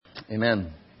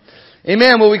Amen.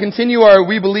 Amen. Well, we continue our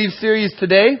We Believe series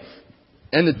today.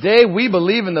 And today we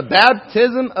believe in the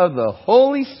baptism of the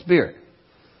Holy Spirit.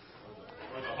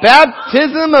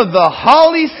 Baptism of the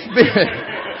Holy Spirit.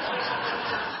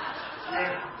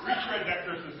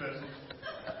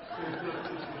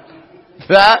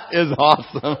 That is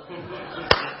awesome.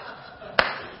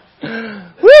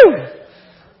 Woo!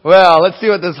 Well, let's see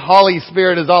what this Holy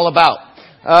Spirit is all about.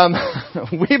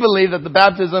 We believe that the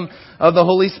baptism of the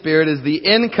Holy Spirit is the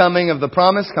incoming of the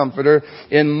promised Comforter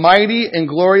in mighty and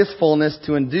glorious fullness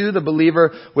to endue the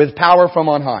believer with power from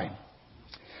on high.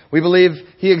 We believe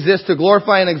He exists to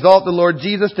glorify and exalt the Lord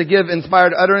Jesus, to give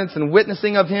inspired utterance and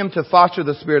witnessing of Him, to foster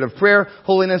the spirit of prayer,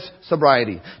 holiness,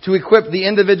 sobriety, to equip the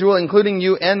individual, including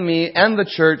you and me and the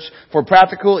church, for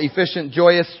practical, efficient,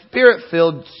 joyous,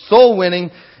 spirit-filled,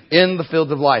 soul-winning in the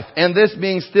fields of life. And this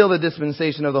being still the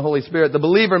dispensation of the Holy Spirit, the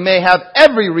believer may have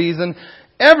every reason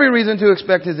to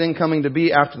expect his incoming to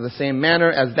be after the same manner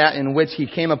as that in which he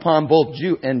came upon both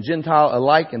Jew and Gentile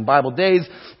alike in Bible days,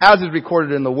 as is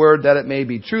recorded in the Word, that it may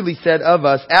be truly said of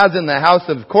us, as in the house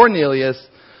of Cornelius,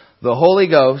 the Holy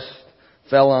Ghost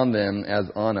fell on them as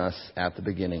on us at the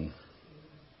beginning.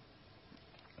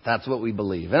 That's what we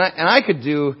believe. And I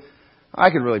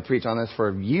could really preach on this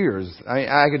for years.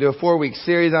 I could do a 4-week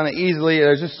series on it easily.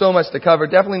 There's just so much to cover.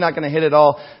 Definitely not going to hit it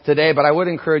all today, but I would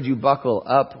encourage you, buckle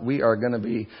up. We are going to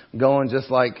be going just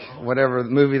like whatever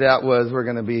movie that was. We're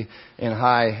going to be in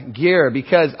high gear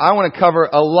because I want to cover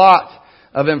a lot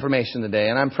of information today.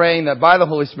 And I'm praying that by the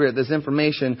Holy Spirit, this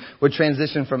information would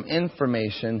transition from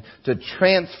information to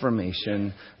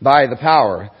transformation by the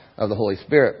power of the Holy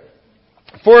Spirit.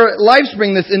 For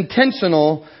LifeSpring, this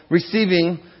intentional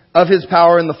receiving of His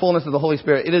power in the fullness of the Holy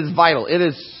Spirit, it is vital. It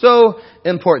is so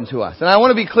important to us. And I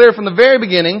want to be clear from the very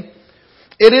beginning,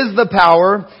 it is the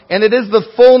power and it is the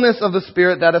fullness of the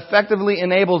Spirit that effectively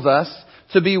enables us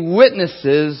to be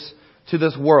witnesses to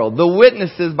this world. The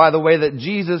witnesses, by the way, that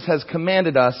Jesus has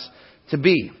commanded us to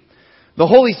be. The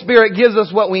Holy Spirit gives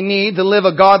us what we need to live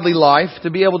a godly life, to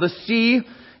be able to see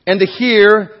and to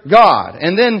hear God.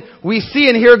 And then we see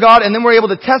and hear God, and then we're able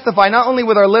to testify not only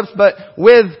with our lips, but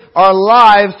with our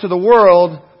lives to the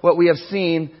world what we have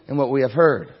seen and what we have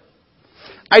heard.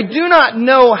 I do not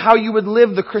know how you would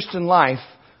live the Christian life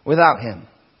without Him.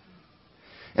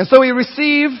 And so we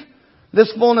receive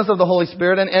this fullness of the Holy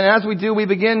Spirit, and as we do, we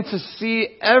begin to see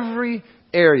every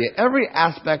area, every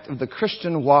aspect of the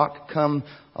Christian walk come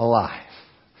alive.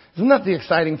 Isn't that the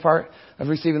exciting part of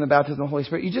receiving the baptism of the Holy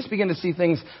Spirit? You just begin to see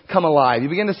things come alive. You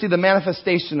begin to see the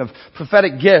manifestation of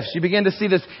prophetic gifts. You begin to see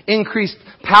this increased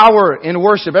power in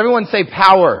worship. Everyone say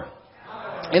power.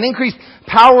 An increased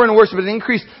power in worship, an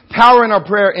increased power in our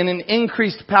prayer, and an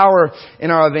increased power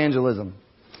in our evangelism.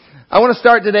 I want to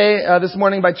start today, this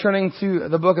morning, by turning to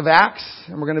the book of Acts,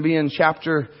 and we're going to be in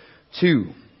chapter 2.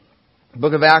 The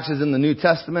book of Acts is in the New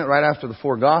Testament, right after the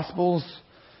 4 Gospels,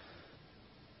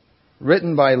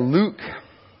 written by Luke.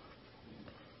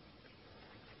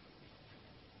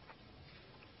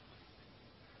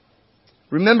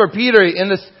 Remember, Peter, in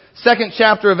this 2nd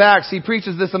chapter of Acts, he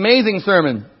preaches this amazing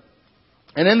sermon.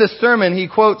 And in this sermon, he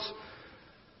quotes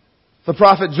the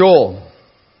prophet Joel.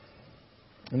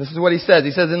 And this is what he says.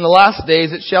 He says, "In the last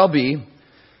days it shall be,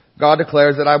 God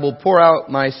declares, that I will pour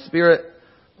out my Spirit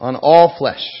on all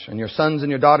flesh. And your sons and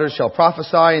your daughters shall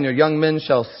prophesy, and your young men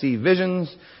shall see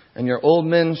visions, and your old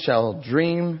men shall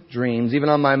dream dreams. Even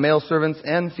on my male servants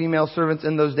and female servants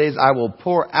in those days I will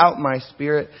pour out my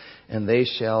Spirit, and they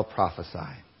shall prophesy."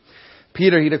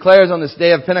 Peter, he declares on this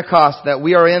day of Pentecost that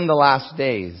we are in the last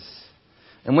days.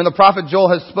 And when the prophet Joel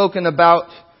has spoken about,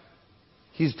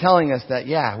 he's telling us that,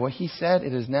 what he said,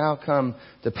 it has now come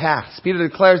to pass. Peter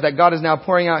declares that God is now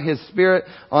pouring out His Spirit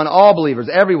on all believers,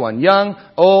 everyone, young,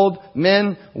 old,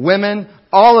 men, women.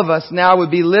 All of us now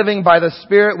would be living by the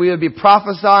Spirit. We would be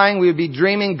prophesying. We would be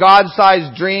dreaming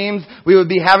God-sized dreams. We would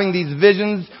be having these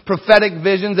visions, prophetic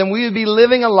visions, and we would be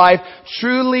living a life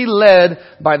truly led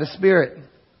by the Spirit.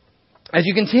 As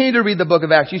you continue to read the book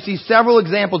of Acts, you see several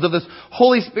examples of this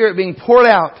Holy Spirit being poured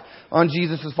out on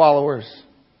Jesus' followers.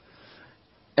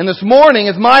 And this morning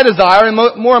is my desire, and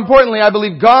more importantly, I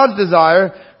believe God's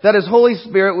desire, that His Holy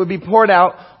Spirit would be poured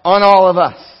out on all of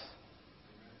us.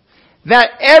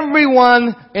 That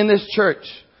everyone in this church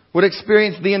would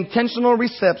experience the intentional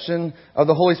reception of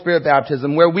the Holy Spirit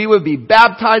baptism, where we would be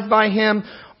baptized by Him,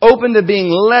 open to being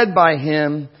led by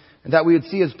Him, and that we would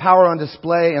see His power on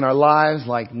display in our lives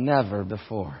like never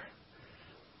before.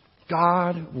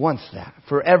 God wants that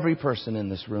for every person in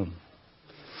this room.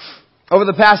 Over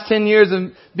the past 10 years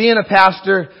of being a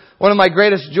pastor, One of my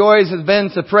greatest joys has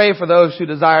been to pray for those who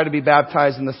desire to be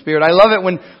baptized in the Spirit. I love it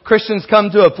when Christians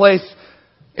come to a place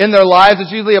in their lives.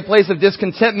 It's usually a place of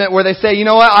discontentment where they say, you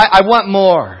know what, I want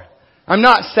more. I'm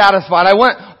not satisfied. I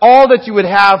want all that you would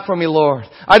have for me, Lord.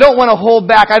 I don't want to hold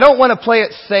back. I don't want to play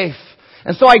it safe.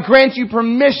 And so I grant you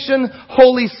permission,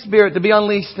 Holy Spirit, to be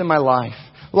unleashed in my life.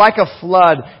 Like a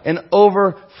flood, an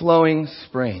overflowing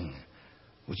spring.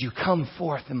 Would you come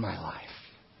forth in my life?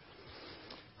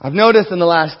 I've noticed in the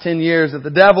last 10 years that the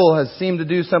devil has seemed to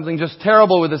do something just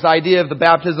terrible with this idea of the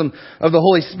baptism of the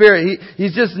Holy Spirit.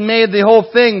 He's just made the whole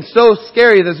thing so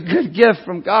scary. This good gift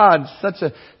from God. Such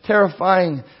a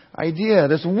terrifying idea.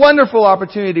 This wonderful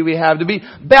opportunity we have to be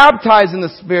baptized in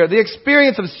the Spirit. The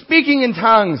experience of speaking in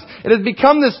tongues. It has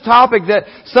become this topic that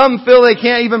some feel they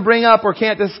can't even bring up or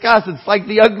can't discuss. It's like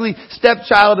the ugly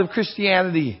stepchild of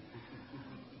Christianity.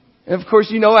 And of course,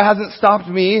 you know, it hasn't stopped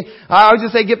me. I would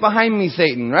just say, get behind me,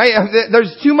 Satan, right?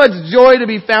 There's too much joy to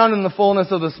be found in the fullness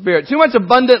of the Spirit. Too much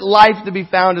abundant life to be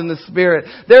found in the Spirit.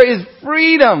 There is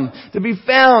freedom to be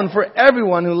found for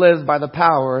everyone who lives by the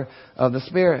power of the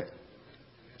Spirit.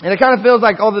 And it kind of feels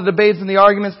like all the debates and the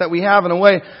arguments that we have, in a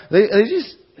way,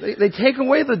 they take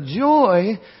away the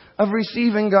joy of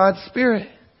receiving God's Spirit.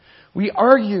 We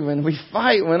argue and we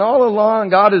fight when all along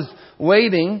God is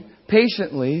waiting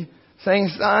patiently, saying,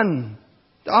 son,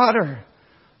 daughter,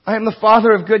 I am the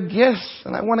Father of good gifts,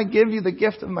 and I want to give you the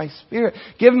gift of my Spirit.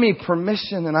 Give me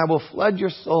permission, and I will flood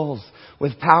your souls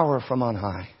with power from on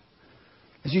high.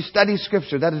 As you study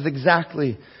Scripture, that is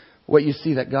exactly what you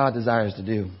see that God desires to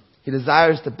do. He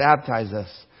desires to baptize us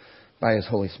by His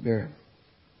Holy Spirit.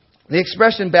 The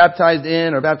expression baptized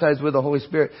in or baptized with the Holy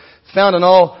Spirit is found in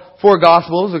all four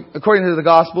Gospels. According to the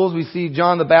Gospels, we see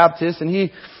John the Baptist, and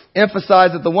he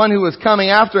emphasized that the one who was coming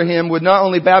after him would not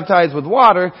only baptize with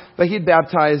water, but he'd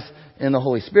baptize in the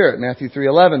Holy Spirit. Matthew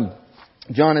 3:11.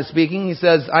 John is speaking. He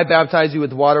says, I baptize you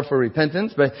with water for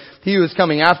repentance, but he who is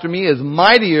coming after me is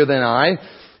mightier than I,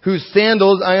 whose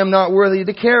sandals I am not worthy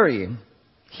to carry.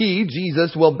 He,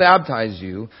 Jesus, will baptize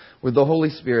you with the Holy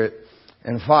Spirit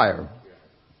and fire.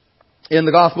 In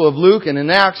the Gospel of Luke and in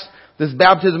Acts, this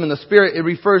baptism in the Spirit, it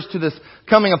refers to this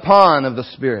coming upon of the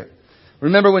Spirit.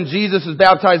 Remember when Jesus is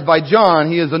baptized by John,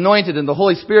 he is anointed and the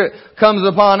Holy Spirit comes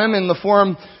upon him in the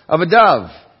form of a dove.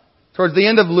 Towards the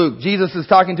end of Luke, Jesus is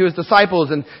talking to his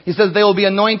disciples and he says they will be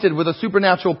anointed with a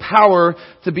supernatural power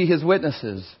to be his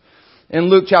witnesses. In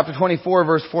Luke chapter 24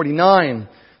 verse 49,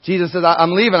 Jesus says,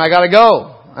 I'm leaving, I gotta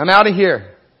go. I'm out of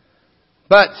here.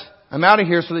 But I'm out of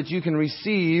here so that you can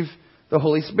receive the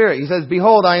Holy Spirit. He says,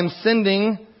 behold, I am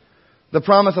sending the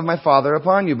promise of my Father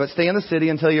upon you, but stay in the city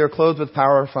until you are clothed with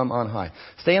power from on high.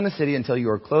 Stay in the city until you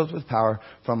are clothed with power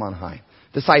from on high.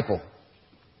 Disciple.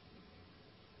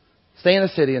 Stay in the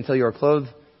city until you are clothed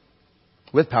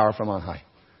with power from on high.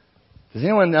 Does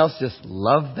anyone else just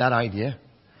love that idea?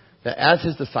 That as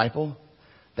his disciple,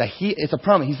 it's a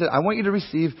promise. He said, I want you to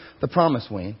receive the promise,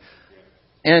 Wayne.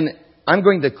 And I'm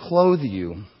going to clothe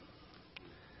you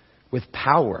with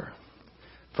power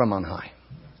from on high.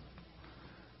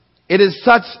 It is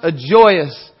such a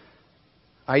joyous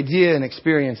idea and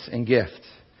experience and gift.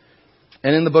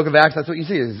 And in the book of Acts, that's what you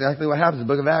see. It's exactly what happens. In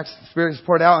the book of Acts, the Spirit is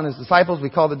poured out on His disciples. We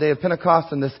call the day of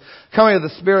Pentecost. And this coming of the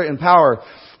Spirit in power,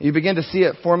 you begin to see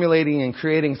it formulating and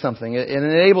creating something. It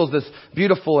enables this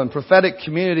beautiful and prophetic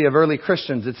community of early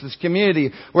Christians. It's this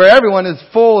community where everyone is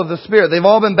full of the Spirit. They've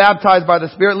all been baptized by the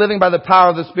Spirit, living by the power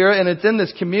of the Spirit. And it's in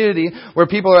this community where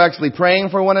people are actually praying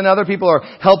for one another. People are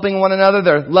helping one another.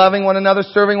 They're loving one another,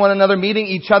 serving one another, meeting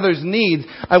each other's needs.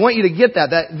 I want you to get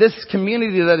that this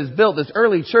community that is built, this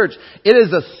early church, it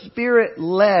is a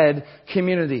Spirit-led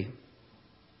community.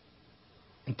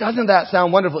 Doesn't that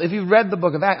sound wonderful? If you've read the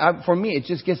book of Acts, for me, it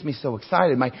just gets me so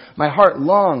excited. My heart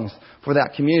longs for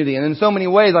that community. And in so many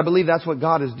ways, I believe that's what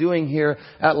God is doing here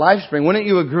at LifeSpring. Wouldn't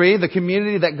you agree? The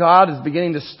community that God is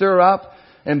beginning to stir up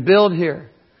and build here.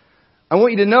 I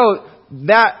want you to know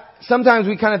that sometimes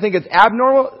we kind of think it's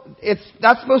abnormal.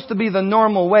 That's supposed to be the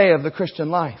normal way of the Christian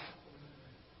life.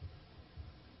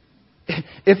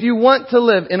 If you want to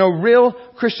live in a real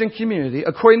Christian community,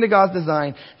 according to God's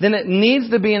design, then it needs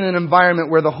to be in an environment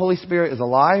where the Holy Spirit is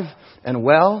alive and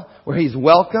well, where He's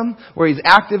welcome, where He's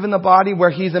active in the body, where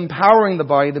He's empowering the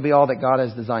body to be all that God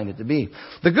has designed it to be.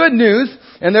 The good news,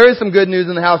 and there is some good news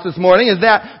in the house this morning, is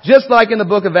that just like in the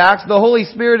book of Acts, the Holy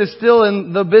Spirit is still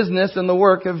in the business and the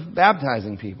work of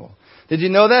baptizing people. Did you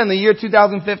know that in the year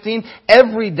 2015,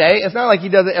 every day, it's not like He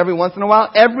does it every once in a while,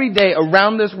 every day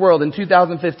around this world in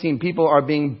 2015, people are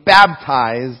being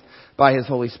baptized by His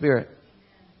Holy Spirit.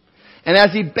 And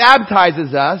as He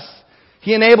baptizes us,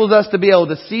 He enables us to be able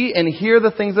to see and hear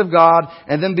the things of God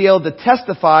and then be able to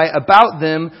testify about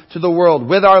them to the world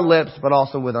with our lips, but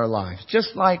also with our lives,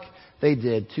 just like they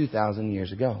did 2,000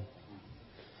 years ago.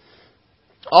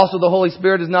 Also, the Holy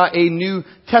Spirit is not a New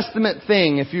Testament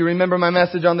thing. If you remember my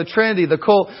message on the Trinity, the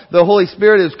Holy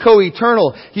Spirit is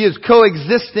co-eternal. He is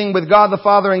coexisting with God the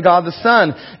Father and God the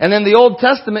Son. And in the Old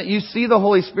Testament, you see the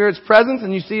Holy Spirit's presence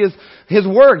and you see His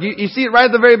work. You see it right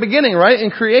at the very beginning, right?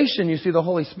 In creation, you see the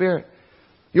Holy Spirit.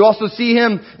 You also see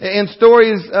Him in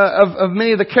stories of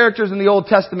many of the characters in the Old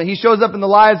Testament. He shows up in the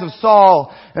lives of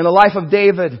Saul and the life of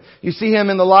David. You see Him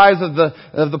in the lives of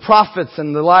the prophets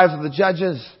and the lives of the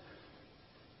judges.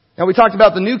 Now, we talked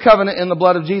about the new covenant in the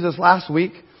blood of Jesus last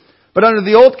week. But under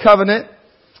the old covenant,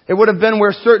 it would have been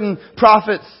where certain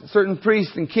prophets, certain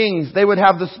priests and kings, they would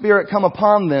have the Spirit come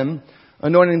upon them,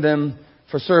 anointing them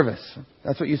for service.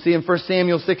 That's what you see in 1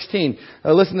 Samuel 16.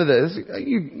 Listen to this.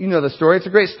 You know the story. It's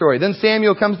a great story. Then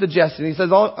Samuel comes to Jesse and he says,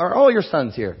 are all your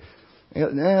sons here? He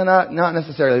goes, not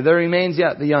necessarily. There remains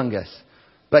yet the youngest.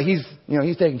 But he's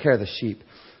taking care of the sheep.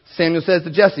 Samuel says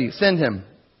to Jesse, send him.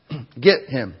 Get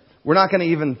him. We're not going to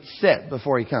even sit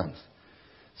before he comes.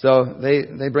 So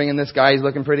they bring in this guy. He's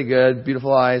looking pretty good.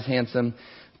 Beautiful eyes, handsome.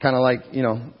 Kind of like,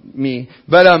 me.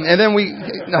 But, and then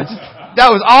that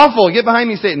was awful. Get behind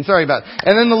me, Satan. Sorry about it.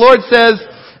 And then the Lord says,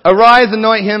 arise,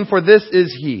 anoint him, for this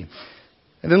is he.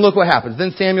 And then look what happens.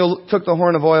 Then Samuel took the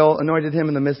horn of oil, anointed him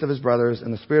in the midst of his brothers,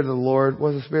 and the Spirit of the Lord,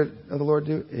 what does the Spirit of the Lord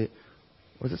do?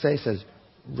 What does it say? It says,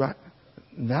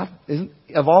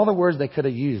 of all the words they could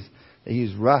have used, they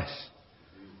used rush.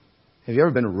 Have you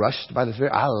ever been rushed by the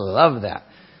Spirit? I love that.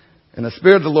 And the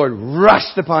Spirit of the Lord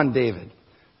rushed upon David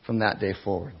from that day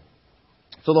forward.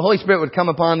 So the Holy Spirit would come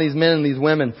upon these men and these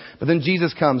women. But then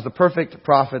Jesus comes, the perfect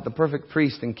prophet, the perfect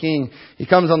priest and king. He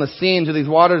comes on the scene to these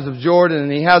waters of Jordan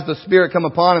and He has the Spirit come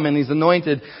upon Him and He's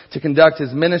anointed to conduct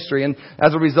His ministry. And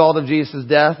as a result of Jesus'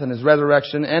 death and His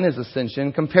resurrection and His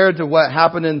ascension, compared to what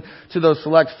happened to those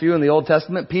select few in the Old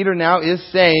Testament, Peter now is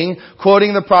saying,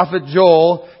 quoting the prophet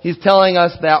Joel, he's telling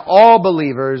us that all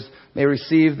believers may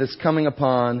receive this coming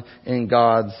upon in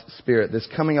God's Spirit, this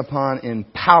coming upon in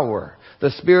power.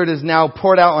 The Spirit is now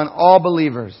poured out on all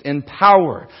believers in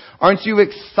power. Aren't you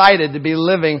excited to be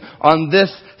living on this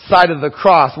side of the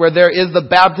cross where there is the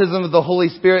baptism of the Holy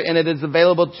Spirit and it is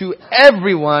available to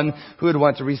everyone who would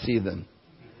want to receive them?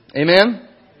 Amen?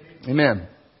 Amen.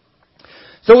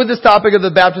 So with this topic of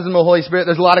the baptism of the Holy Spirit,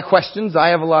 there's a lot of questions. I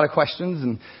have a lot of questions,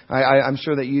 and I'm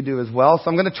sure that you do as well. So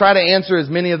I'm going to try to answer as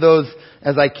many of those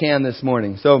as I can this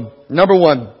morning. So, number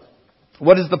one,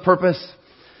 what is the purpose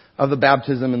of the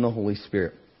baptism in the Holy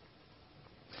Spirit?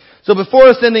 So before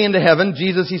ascending into heaven,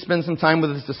 Jesus, He spends some time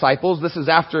with His disciples. This is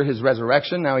after His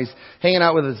resurrection. Now He's hanging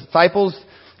out with His disciples,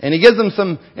 and He gives them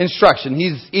some instruction.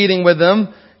 He's eating with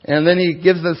them, and then He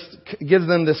gives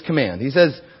them this command. He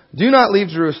says, do not leave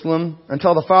Jerusalem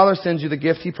until the Father sends you the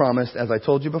gift He promised, as I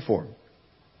told you before.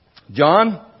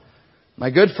 John, my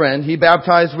good friend, he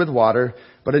baptized with water,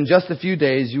 but in just a few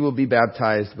days you will be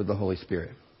baptized with the Holy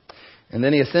Spirit. And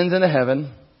then He ascends into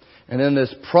heaven, and then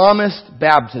this promised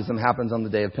baptism happens on the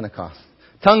day of Pentecost.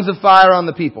 Tongues of fire on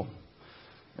the people.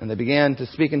 And they began to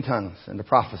speak in tongues and to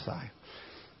prophesy.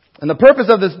 And the purpose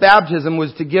of this baptism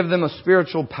was to give them a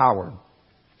spiritual power.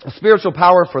 A spiritual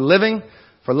power for living,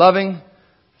 for loving,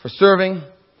 for serving,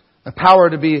 a power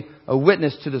to be a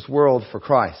witness to this world for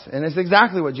Christ. And it's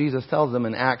exactly what Jesus tells them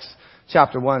in Acts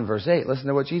chapter 1, verse 8. Listen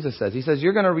to what Jesus says. He says,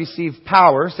 you're going to receive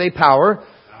power. Say power.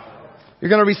 You're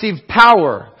going to receive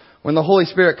power when the Holy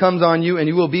Spirit comes on you, and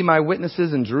you will be my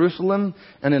witnesses in Jerusalem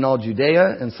and in all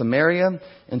Judea and Samaria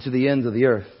and to the ends of the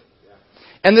earth.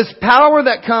 And this power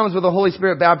that comes with the Holy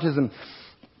Spirit baptism,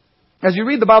 as you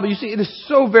read the Bible, you see it is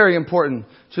so very important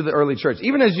to the early church.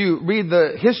 Even as you read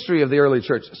the history of the early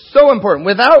church, so important.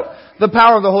 Without the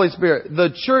power of the Holy Spirit,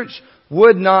 the church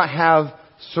would not have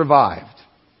survived.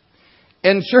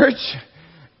 And church,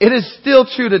 it is still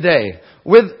true today.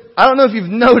 I don't know if you've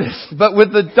noticed, but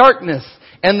with the darkness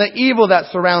and the evil that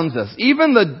surrounds us,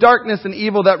 even the darkness and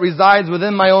evil that resides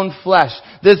within my own flesh,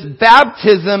 this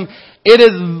baptism, it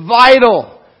is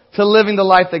vital to living the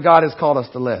life that God has called us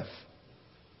to live.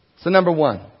 So number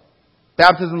one,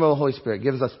 baptism of the Holy Spirit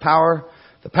gives us power,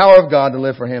 the power of God to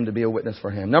live for Him, to be a witness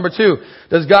for Him. Number two,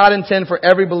 does God intend for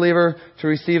every believer to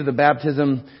receive the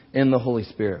baptism in the Holy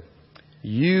Spirit?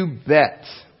 You bet.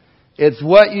 It's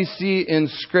what you see in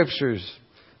Scriptures.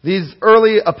 These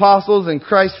early apostles and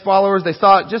Christ followers, they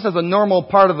saw it just as a normal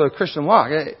part of the Christian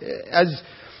walk.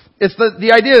 it's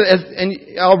the idea,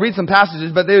 and I'll read some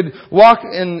passages, but they would walk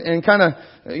and kind of,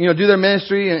 do their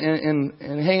ministry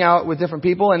and hang out with different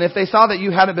people. And if they saw that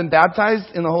you hadn't been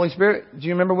baptized in the Holy Spirit, do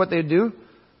you remember what they'd do?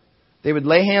 They would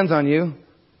lay hands on you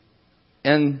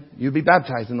and you'd be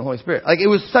baptized in the Holy Spirit. Like, it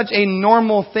was such a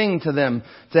normal thing to them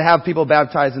to have people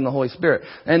baptized in the Holy Spirit.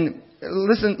 And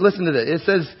listen to this. It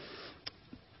says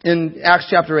in Acts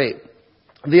chapter 8,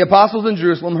 the apostles in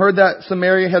Jerusalem heard that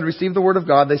Samaria had received the word of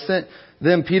God. They sent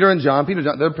them Peter and John.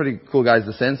 They're pretty cool guys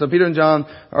to send. So Peter and John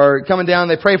are coming down.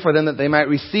 They pray for them that they might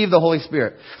receive the Holy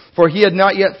Spirit. For he had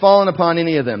not yet fallen upon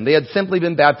any of them. They had simply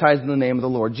been baptized in the name of the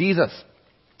Lord Jesus.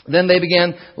 Then they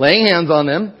began laying hands on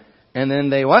them. And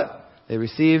then they what? They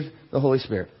received the Holy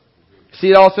Spirit. See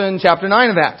it also in chapter 9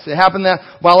 of Acts. It happened that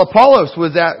while Apollos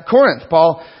was at Corinth,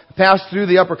 Paul passed through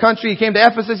the upper country. He came to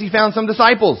Ephesus. He found some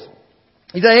disciples.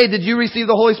 He said, hey, did you receive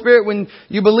the Holy Spirit when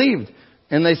you believed?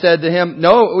 And they said to him,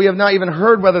 no, we have not even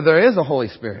heard whether there is a Holy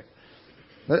Spirit.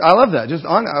 I love that.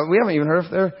 We haven't even heard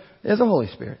if there is a Holy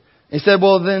Spirit. He said,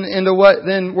 well, then into what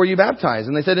then were you baptized?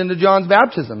 And they said, into John's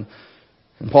baptism.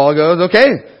 And Paul goes, okay,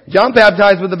 John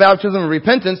baptized with the baptism of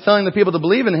repentance, telling the people to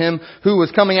believe in him who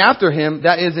was coming after him,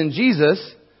 that is in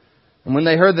Jesus. And when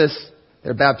they heard this,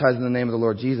 they're baptized in the name of the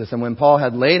Lord Jesus. And when Paul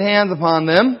had laid hands upon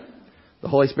them, the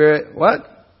Holy Spirit,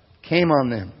 what? Came on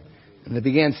them. And they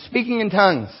began speaking in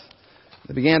tongues.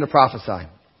 They began to prophesy.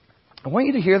 I want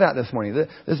you to hear that this morning.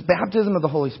 This baptism of the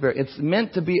Holy Spirit, it's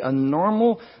meant to be a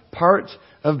normal part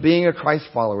of being a Christ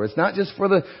follower. It's not just for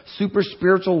the super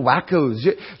spiritual wackos.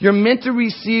 You're meant to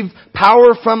receive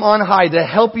power from on high to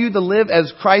help you to live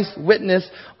as Christ's witness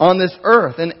on this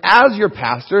earth. And as your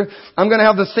pastor, I'm going to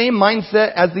have the same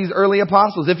mindset as these early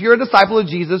apostles. If you're a disciple of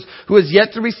Jesus who has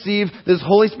yet to receive this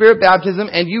Holy Spirit baptism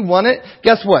and you want it,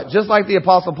 guess what? Just like the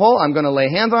Apostle Paul, I'm going to lay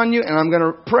hands on you and I'm going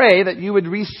to pray that you would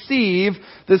receive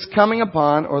this coming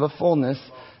upon or the fullness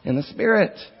in the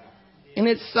Spirit. And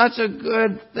it's such a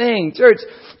good thing. Church,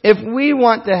 if we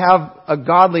want to have a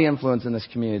godly influence in this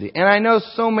community, and I know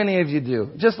so many of you do,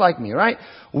 just like me, right?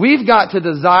 We've got to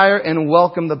desire and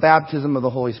welcome the baptism of the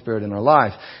Holy Spirit in our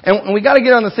lives. And we got to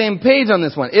get on the same page on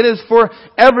this one. It is for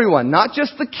everyone, not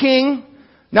just the king,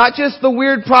 not just the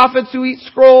weird prophets who eat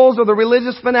scrolls or the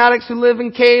religious fanatics who live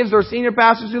in caves or senior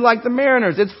pastors who like the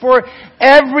Mariners. It's for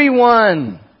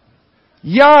everyone.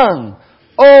 Young,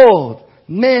 old,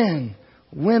 men,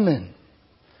 women.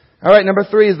 All right, number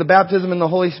 3 is the baptism in the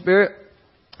Holy Spirit.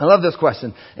 I love this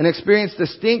question. An experience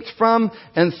distinct from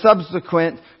and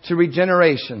subsequent to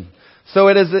regeneration. So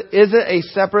is it a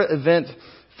separate event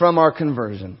from our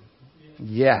conversion?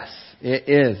 Yes, it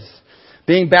is.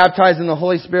 Being baptized in the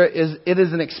Holy Spirit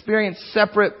is an experience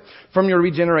separate from your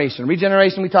regeneration.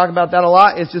 Regeneration, we talk about that a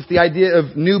lot. It's just the idea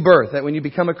of new birth, that when you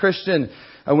become a Christian,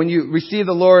 when you receive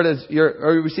the Lord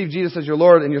or you receive Jesus as your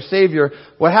Lord and your Savior,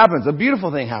 what happens? A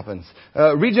beautiful thing happens.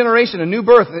 Regeneration, a new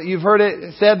birth. You've heard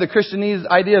it said, the Christianese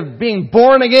idea of being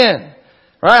born again.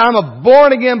 Right? I'm a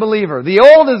born again believer. The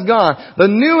old is gone. The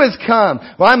new has come.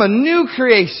 Well, I'm a new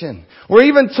creation. We're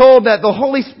even told that the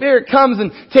Holy Spirit comes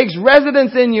and takes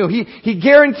residence in you. He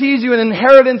guarantees you an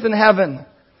inheritance in heaven.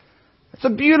 It's a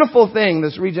beautiful thing,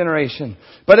 this regeneration.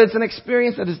 But it's an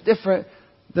experience that is different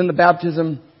than the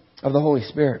baptism of the Holy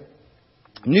Spirit.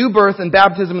 New birth and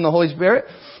baptism in the Holy Spirit.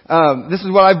 This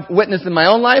is what I've witnessed in my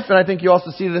own life, and I think you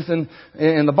also see this in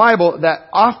the Bible, that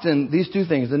often these two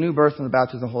things, the new birth and the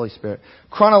baptism of the Holy Spirit,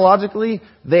 chronologically,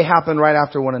 they happen right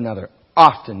after one another.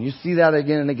 Often. You see that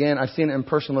again and again. I've seen it in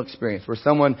personal experience where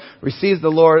someone receives the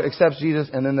Lord, accepts Jesus,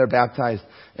 and then they're baptized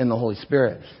in the Holy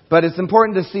Spirit. But it's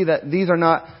important to see that these are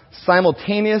not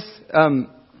simultaneous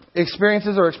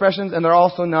experiences or expressions, and they're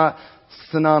also not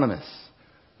synonymous.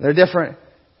 They're different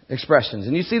expressions.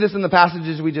 And you see this in the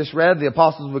passages we just read. The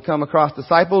apostles would come across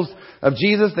disciples of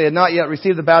Jesus. They had not yet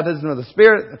received the baptism of the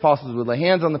Spirit. The apostles would lay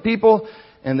hands on the people,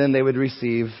 and then they would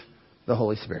receive the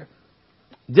Holy Spirit.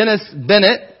 Dennis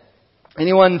Bennett.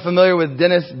 Anyone familiar with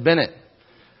Dennis Bennett?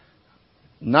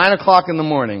 9 o'clock in the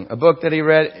morning. A book that he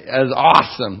read is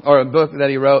awesome. Or a book that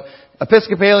he wrote.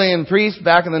 Episcopalian priest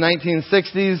back in the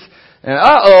 1960s. And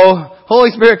Holy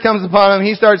Spirit comes upon him.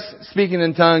 He starts speaking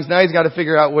in tongues. Now he's got to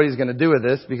figure out what he's going to do with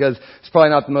this, because it's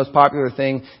probably not the most popular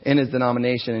thing in his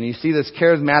denomination. And you see this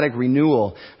charismatic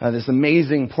renewal, this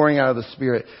amazing pouring out of the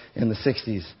Spirit in the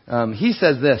 60s. He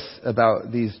says this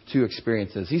about these two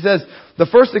experiences. He says, the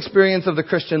first experience of the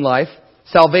Christian life,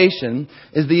 salvation,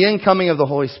 is the incoming of the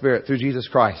Holy Spirit through Jesus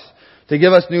Christ to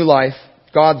give us new life,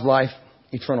 God's life,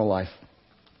 eternal life.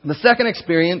 The second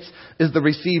experience is the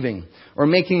receiving or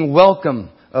making welcome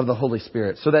of the Holy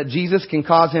Spirit, so that Jesus can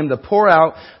cause Him to pour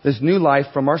out this new life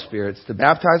from our spirits to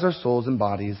baptize our souls and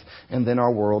bodies and then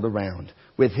our world around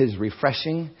with His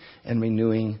refreshing and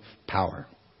renewing power.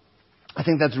 I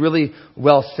think that's really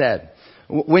well said.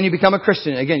 When you become a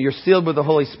Christian, again, you're sealed with the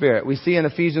Holy Spirit. We see in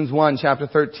Ephesians 1, chapter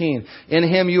 13, in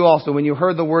Him you also, when you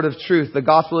heard the word of truth, the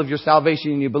gospel of your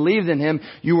salvation, and you believed in Him,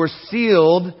 you were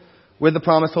sealed with the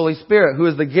promised Holy Spirit, who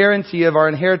is the guarantee of our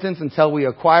inheritance until we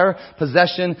acquire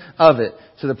possession of it,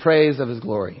 to the praise of His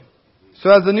glory. So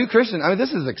as a new Christian,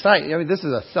 this is exciting. This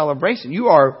is a celebration. You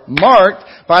are marked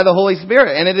by the Holy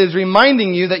Spirit, and it is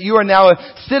reminding you that you are now a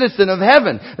citizen of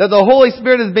heaven, that the Holy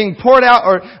Spirit is being poured out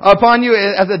upon you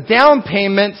as a down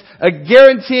payment,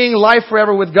 guaranteeing life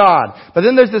forever with God. But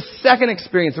then there's this second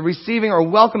experience of receiving or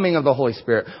welcoming of the Holy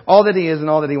Spirit, all that He is and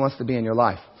all that He wants to be in your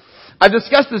life. I've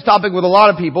discussed this topic with a lot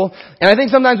of people, and I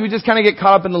think sometimes we just kind of get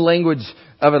caught up in the language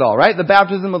of it all, right? The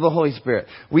baptism of the Holy Spirit.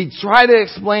 We try to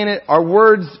explain it. Our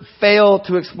words fail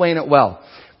to explain it well.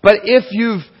 But if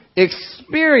you've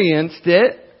experienced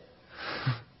it,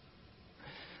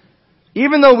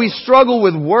 even though we struggle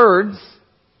with words,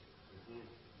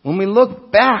 when we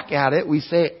look back at it, we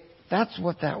say, that's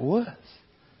what that was.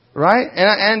 Right?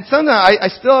 And sometimes I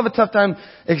still have a tough time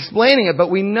explaining it, but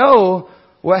we know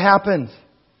what happened.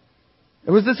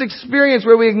 It was this experience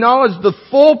where we acknowledged the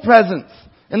full presence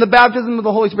in the baptism of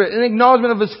the Holy Spirit, an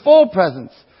acknowledgement of His full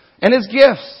presence and His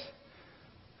gifts.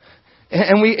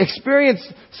 And we experience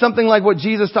something like what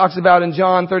Jesus talks about in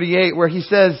John 38, where He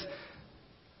says,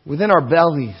 within our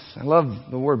bellies, I love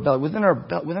the word belly, within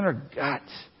our gut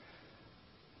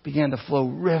began to flow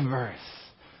rivers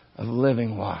of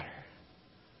living water.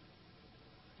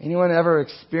 Anyone ever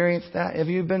experienced that? Have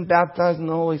you been baptized in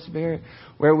the Holy Spirit,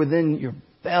 where within your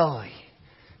belly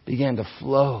began to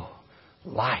flow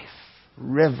life?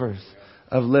 Rivers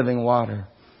of living water.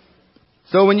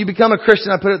 So when you become a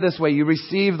Christian, I put it this way, you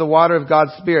receive the water of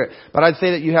God's Spirit. But I'd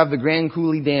say that you have the Grand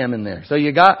Coulee Dam in there. So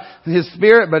you got His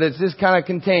Spirit, but it's just kind of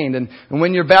contained. And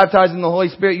when you're baptized in the Holy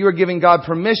Spirit, you are giving God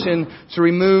permission to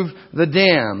remove the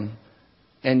dam.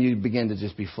 And you begin to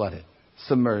just be flooded,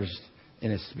 submerged in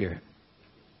His Spirit.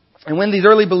 And when these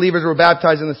early believers were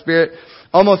baptized in the Spirit,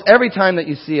 almost every time that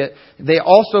you see it, they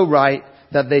also write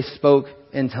that they spoke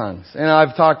in tongues. And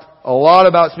I've talked a lot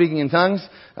about speaking in tongues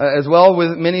as well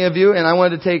with many of you, and I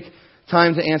wanted to take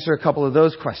time to answer a couple of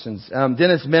those questions.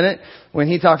 Dennis Bennett, when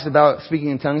he talks about speaking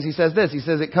in tongues, he says this. He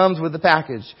says it comes with the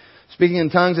package. Speaking in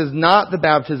tongues is not the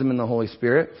baptism in the Holy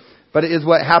Spirit, but it is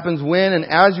what happens when and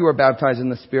as you are baptized in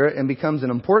the Spirit, and becomes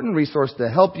an important resource to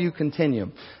help you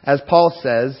continue, as Paul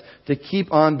says, to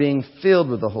keep on being filled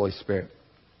with the Holy Spirit.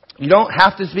 You don't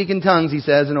have to speak in tongues, he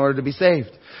says, in order to be saved.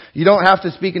 You don't have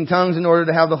to speak in tongues in order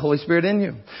to have the Holy Spirit in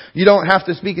you. You don't have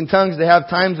to speak in tongues to have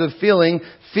times of feeling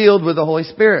filled with the Holy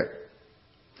Spirit.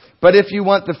 But if you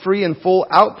want the free and full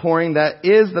outpouring that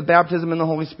is the baptism in the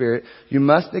Holy Spirit, you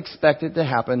must expect it to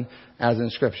happen as in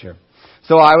Scripture.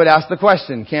 So I would ask the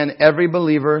question, can every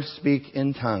believer speak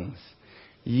in tongues?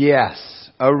 Yes.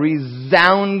 A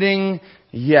resounding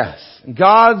yes.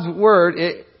 God's Word,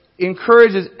 it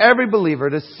encourages every believer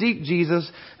to seek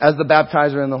Jesus as the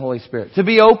baptizer in the Holy Spirit, to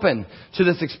be open to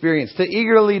this experience, to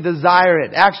eagerly desire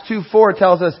it. Acts 2:4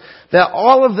 tells us that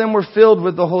all of them were filled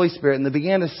with the Holy Spirit, and they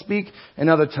began to speak in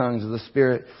other tongues as the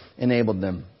Spirit enabled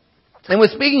them. And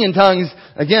with speaking in tongues,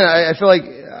 again, I feel like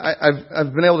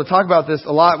I've been able to talk about this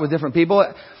a lot with different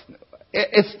people.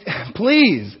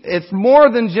 It's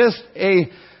more than just a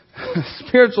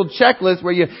spiritual checklist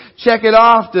where you check it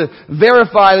off to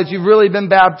verify that you've really been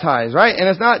baptized, right? And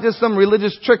it's not just some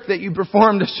religious trick that you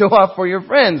perform to show off for your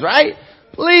friends, right?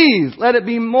 Please, let it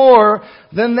be more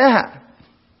than that.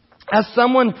 As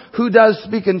someone who does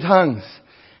speak in tongues,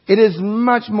 it is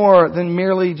much more than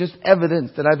merely just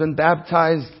evidence that I've been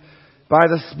baptized by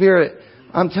the Spirit.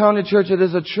 I'm telling the church, it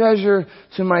is a treasure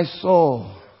to my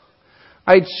soul.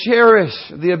 I cherish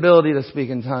the ability to speak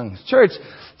in tongues. Church,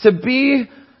 to be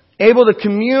able to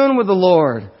commune with the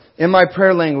Lord in my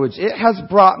prayer language, it has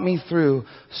brought me through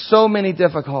so many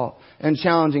difficult and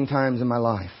challenging times in my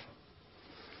life.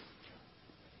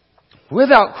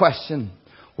 Without question,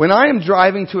 when I am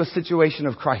driving to a situation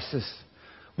of crisis,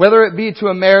 whether it be to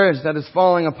a marriage that is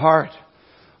falling apart,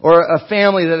 or a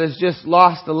family that has just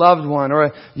lost a loved one, or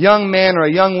a young man or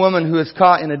a young woman who is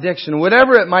caught in addiction,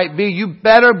 whatever it might be, you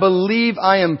better believe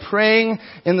I am praying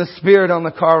in the Spirit on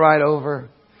the car ride over.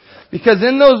 Because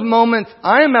in those moments,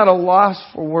 I am at a loss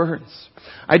for words.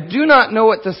 I do not know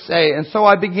what to say. And so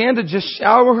I began to just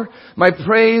shower my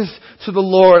praise to the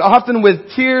Lord, often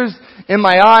with tears in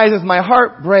my eyes as my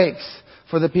heart breaks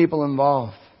for the people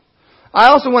involved. I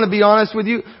also want to be honest with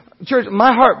you. Church,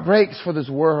 my heart breaks for this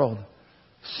world.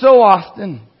 So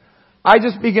often, I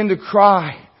just begin to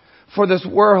cry for this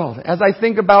world, as I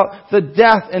think about the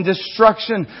death and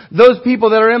destruction, those people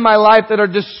that are in my life that are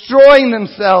destroying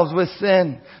themselves with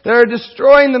sin, that are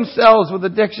destroying themselves with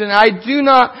addiction, I do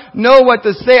not know what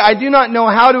to say. I do not know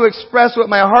how to express what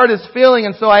my heart is feeling,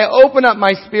 and so I open up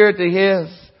my spirit to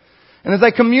His. And as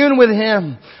I commune with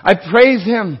Him, I praise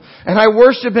Him and I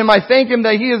worship Him. I thank Him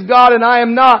that He is God and I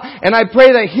am not. And I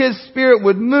pray that His Spirit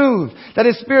would move, that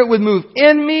His Spirit would move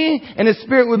in me and His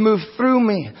Spirit would move through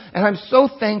me. And I'm so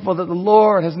thankful that the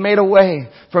Lord has made a way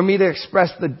for me to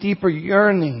express the deeper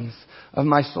yearnings of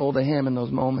my soul to Him in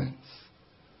those moments.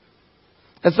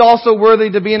 It's also worthy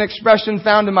to be an expression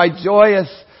found in my joyous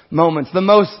moments, the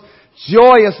most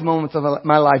joyous moments of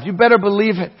my life. You better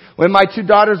believe it. When my 2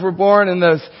 daughters were born in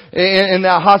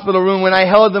that hospital room, when I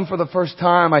held them for the first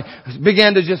time, I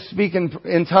began to just speak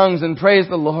in tongues and praise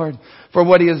the Lord for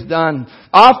what He has done.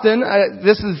 Often,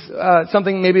 this is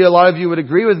something maybe a lot of you would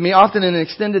agree with me, often in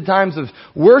extended times of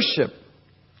worship,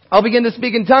 I'll begin to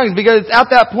speak in tongues because it's at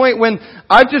that point when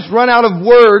I've just run out of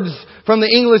words from the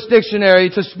English dictionary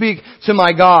to speak to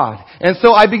my God. And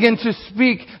so I begin to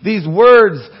speak these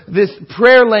words, this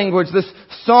prayer language, this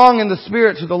song in the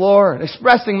Spirit to the Lord,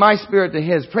 expressing my spirit to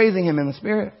His, praising Him in the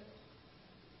Spirit.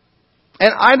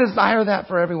 And I desire that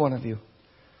for every one of you.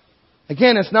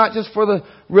 Again, it's not just for the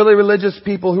really religious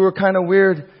people who are kind of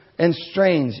weird and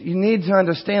strange. You need to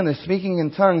understand that speaking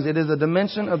in tongues, it is a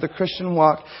dimension of the Christian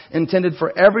walk intended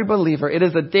for every believer. It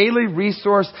is a daily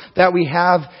resource that we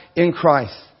have in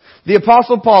Christ. The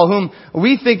Apostle Paul, whom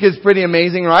we think is pretty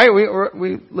amazing, right?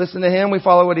 We listen to him, we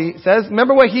follow what he says.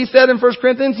 Remember what he said in 1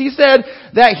 Corinthians? He said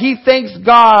that he thanks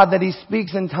God that he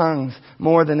speaks in tongues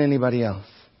more than anybody else.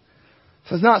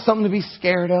 So it's not something to be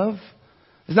scared of.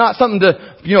 It's not something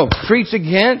to, preach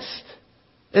against.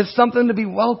 It's something to be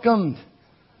welcomed.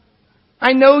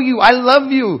 I know you. I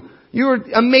love you. You are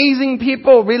amazing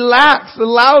people. Relax.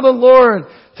 Allow the Lord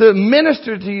to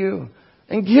minister to you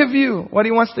and give you what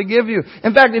He wants to give you.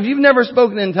 In fact, if you've never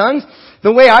spoken in tongues,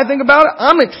 the way I think about it,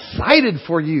 I'm excited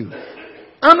for you.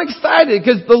 I'm excited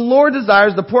because the Lord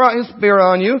desires to pour out His Spirit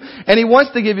on you and He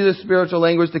wants to give you the spiritual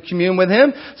language to commune with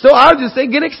Him. So I would just say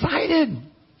get excited.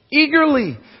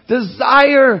 Eagerly.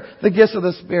 Desire the gifts of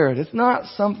the Spirit. It's not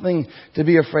something to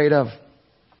be afraid of.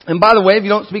 And by the way, if you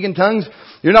don't speak in tongues,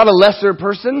 you're not a lesser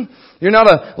person. You're not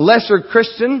a lesser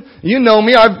Christian. You know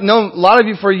me. I've known a lot of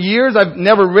you for years. I've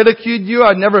never ridiculed you.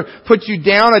 I've never put you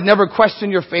down. I'd never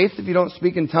question your faith if you don't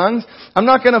speak in tongues. I'm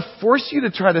not going to force you to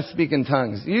try to speak in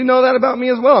tongues. You know that about me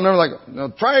as well. I'm never like,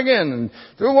 no, try again and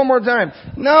do it one more time.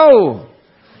 No.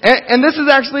 And this is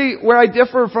actually where I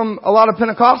differ from a lot of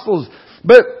Pentecostals.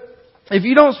 But if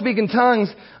you don't speak in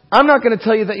tongues, I'm not going to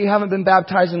tell you that you haven't been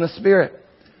baptized in the Spirit.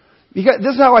 Because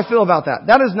this is how I feel about that.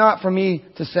 That is not for me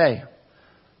to say.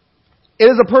 It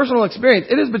is a personal experience.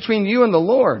 It is between you and the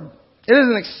Lord. It is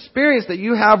an experience that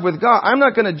you have with God. I'm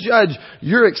not going to judge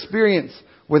your experience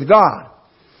with God.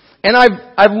 And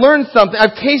I've learned something.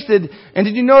 I've tasted, and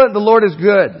did you know that the Lord is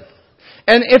good?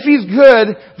 And if He's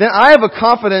good, then I have a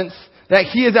confidence that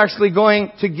He is actually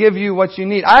going to give you what you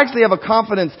need. I actually have a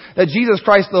confidence that Jesus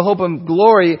Christ, the hope of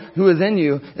glory who is in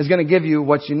you, is going to give you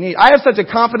what you need. I have such a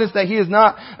confidence that He is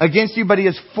not against you, but He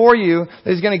is for you,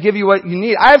 that He's going to give you what you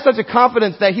need. I have such a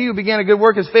confidence that He who began a good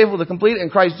work is faithful to complete it in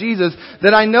Christ Jesus,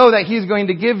 that I know that He's going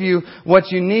to give you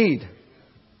what you need.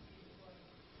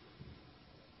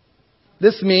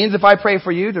 This means if I pray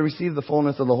for you to receive the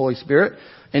fullness of the Holy Spirit,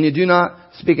 and you do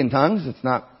not speak in tongues, it's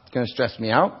not going to stress me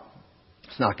out.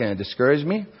 It's not going to discourage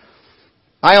me.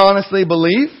 I honestly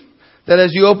believe that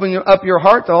as you open up your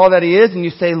heart to all that He is and you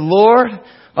say, Lord,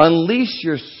 unleash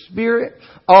your Spirit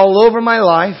all over my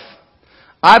life,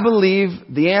 I believe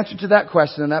the answer to that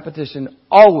question and that petition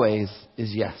always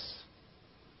is yes.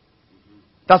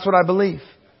 That's what I believe.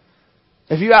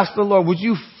 If you ask the Lord, would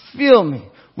you fill me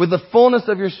with the fullness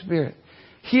of your Spirit?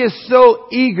 He is so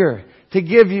eager to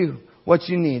give you what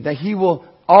you need that He will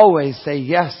always say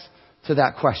yes to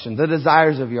that question, the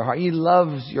desires of your heart. He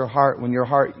loves your heart when your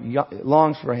heart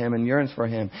longs for Him and yearns for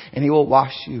Him. And He will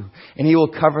wash you. And He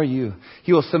will cover you.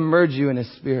 He will submerge you in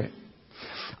His Spirit.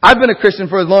 I've been a Christian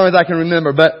for as long as I can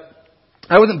remember, but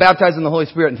I wasn't baptized in the Holy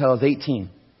Spirit until I was 18.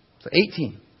 So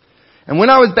 18. And when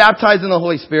I was baptized in the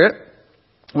Holy Spirit,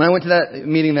 when I went to that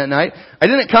meeting that night, I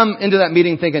didn't come into that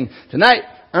meeting thinking, tonight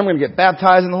I'm going to get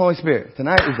baptized in the Holy Spirit.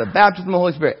 Tonight is the baptism of the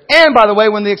Holy Spirit. And by the way,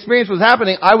 when the experience was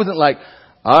happening, I wasn't like,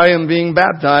 I am being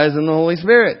baptized in the Holy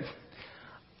Spirit.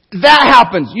 That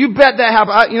happens. You bet that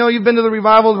happens. You've been to the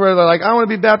revivals where they're like, I want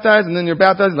to be baptized, and then you're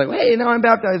baptized, and like, hey, now I'm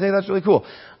baptized. Hey, that's really cool.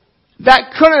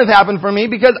 That couldn't have happened for me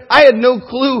because I had no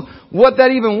clue what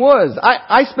that even was.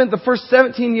 I spent the first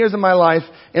 17 years of my life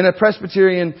in a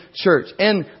Presbyterian church.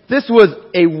 And this was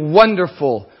a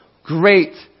wonderful,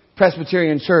 great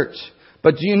Presbyterian church.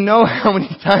 But do you know how many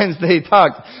times they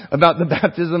talked about the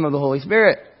baptism of the Holy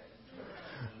Spirit?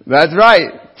 That's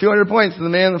right. 200 points to the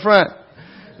man in the front.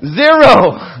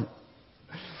 0.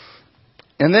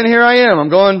 And then here I am. I'm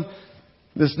going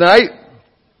this night.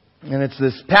 And it's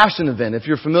this Passion event. If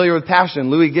you're familiar with Passion,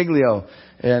 Louis Giglio.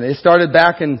 And it started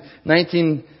back in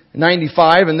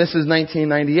 1995, and this is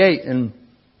 1998. And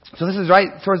so this is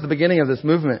right towards the beginning of this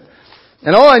movement.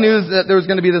 And all I knew is that there was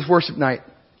going to be this worship night.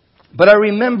 But I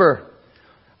remember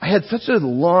I had such a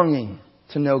longing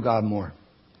to know God more.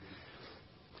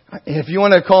 If you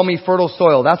want to call me fertile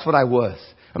soil, that's what I was.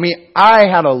 I mean, I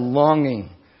had a longing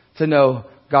to know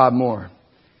God more.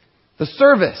 The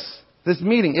service, this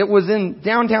meeting, it was in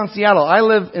downtown Seattle. I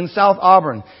live in South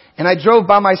Auburn. And I drove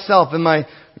by myself in my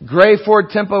gray Ford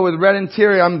Tempo with red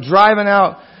interior. I'm driving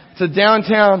out to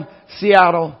downtown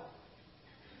Seattle.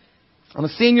 I'm a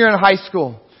senior in high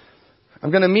school. I'm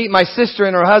going to meet my sister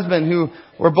and her husband who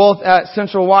were both at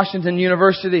Central Washington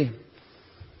University.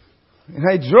 And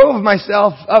I drove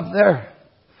myself up there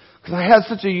because I had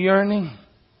such a yearning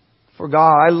for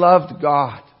God. I loved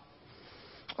God.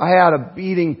 I had a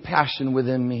beating passion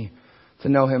within me to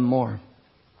know Him more.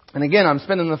 And again, I'm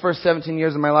spending the first 17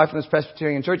 years of my life in this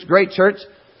Presbyterian church. Great church.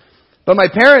 But my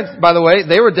parents, by the way,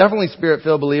 they were definitely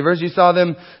Spirit-filled believers. You saw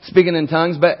them speaking in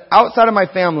tongues. But outside of my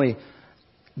family,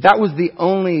 that was the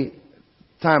only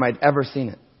time I'd ever seen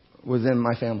it, was in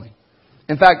my family.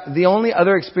 In fact, the only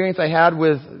other experience I had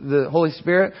with the Holy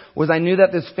Spirit was I knew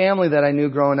that this family that I knew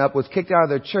growing up was kicked out of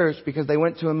their church because they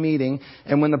went to a meeting,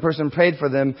 and when the person prayed for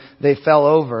them, they fell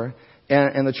over.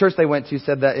 And the church they went to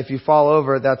said that if you fall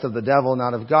over, that's of the devil,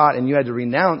 not of God, and you had to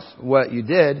renounce what you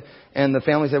did. And the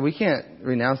family said, we can't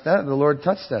renounce that. The Lord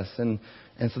touched us. And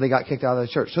so they got kicked out of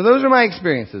the church. So those are my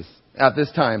experiences at this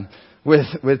time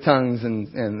with tongues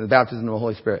and the baptism of the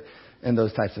Holy Spirit and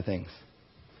those types of things.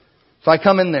 So I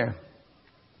come in there,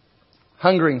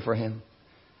 hungering for Him.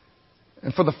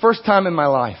 And for the first time in my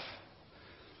life,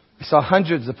 I saw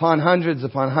hundreds upon hundreds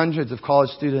upon hundreds of college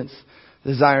students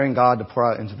desiring God to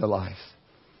pour out into their lives.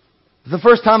 It was the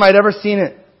first time I'd ever seen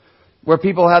it where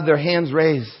people had their hands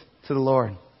raised to the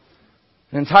Lord.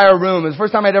 An entire room. It was the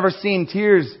first time I'd ever seen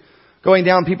tears going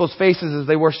down people's faces as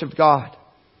they worshiped God.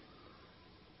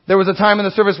 There was a time in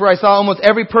the service where I saw almost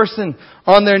every person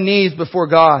on their knees before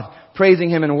God,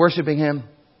 praising Him and worshiping Him.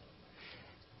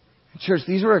 Church,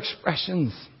 these were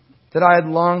expressions that I had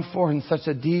longed for in such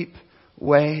a deep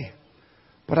way.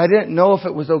 But I didn't know if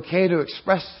it was okay to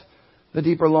express the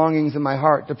deeper longings in my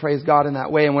heart to praise God in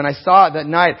that way. And when I saw it that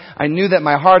night, I knew that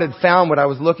my heart had found what I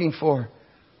was looking for.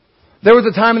 There was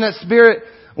a time in that Spirit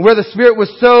where the Spirit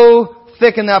was so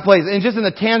thick in that place. And just in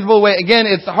a tangible way. Again,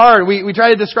 it's hard. We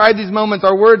try to describe these moments.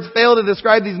 Our words fail to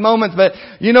describe these moments. But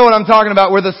you know what I'm talking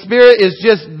about. Where the Spirit is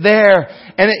just there.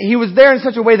 And He was there in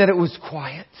such a way that it was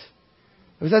quiet.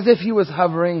 It was as if He was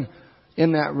hovering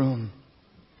in that room.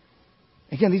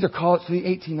 Again, these are college,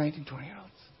 18, 19,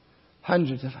 20-year-olds.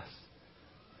 Hundreds of us.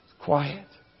 It's quiet.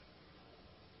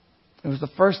 It was the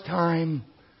first time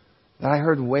that I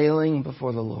heard wailing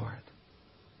before the Lord.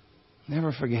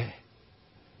 Never forget it.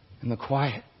 In the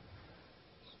quiet.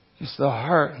 Just the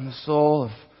heart and the soul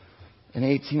of an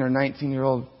 18 or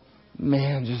 19-year-old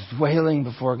man just wailing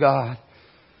before God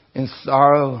in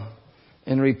sorrow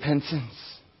and repentance.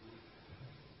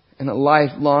 And a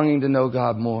life longing to know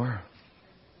God more.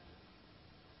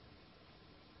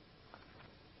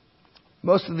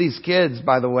 Most of these kids,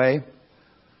 by the way,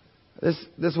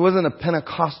 this wasn't a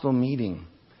Pentecostal meeting.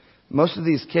 Most of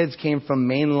these kids came from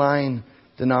mainline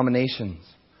denominations.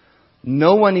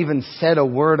 No one even said a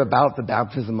word about the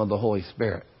baptism of the Holy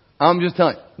Spirit. I'm just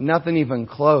telling you, nothing even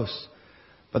close.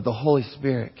 But the Holy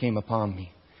Spirit came upon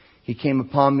me. He came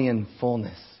upon me in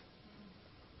fullness.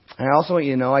 And I also want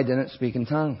you to know I didn't speak in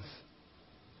tongues.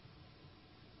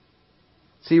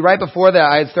 See, right before that,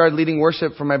 I had started leading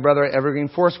worship for my brother at Evergreen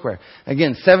Foursquare.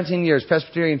 Again, 17 years,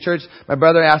 Presbyterian church. My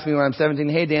brother asked me when I'm 17,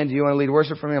 hey, Dan, do you want to lead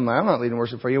worship for me? I'm like, I'm not leading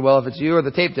worship for you. Well, if it's you or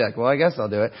the tape deck, well, I guess I'll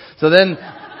do it. So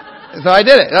I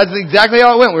did it. That's exactly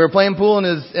how it went. We were playing pool in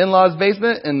his in-laws'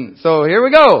 basement, and so here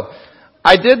we go.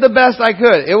 I did the best I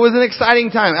could. It was an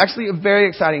exciting time. Actually, a very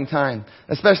exciting time.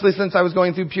 Especially since I was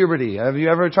going through puberty. Have you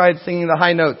ever tried singing the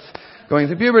high notes going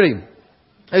through puberty?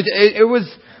 It was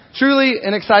truly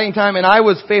an exciting time, and I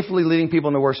was faithfully leading people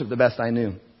into worship the best I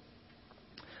knew.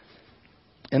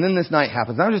 And then this night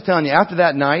happens. I'm just telling you, after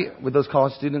that night with those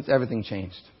college students, everything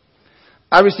changed.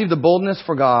 I received a boldness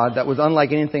for God that was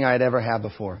unlike anything I had ever had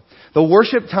before. The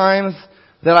worship times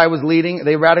that I was leading,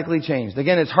 they radically changed.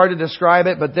 Again, it's hard to describe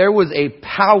it, but there was a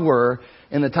power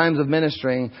in the times of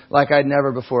ministering like I'd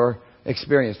never before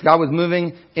experienced. God was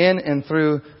moving in and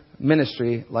through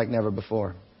ministry like never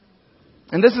before.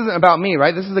 And this isn't about me,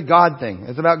 right? This is a God thing.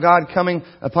 It's about God coming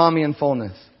upon me in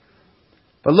fullness.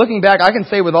 But looking back, I can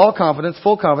say with all confidence,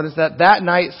 full confidence, that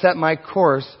night set my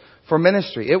course for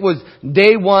ministry. It was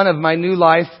day one of my new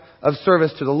life of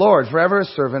service to the Lord, forever a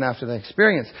servant after the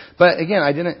experience. But again,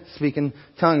 I didn't speak in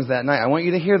tongues that night. I want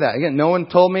you to hear that. Again, no one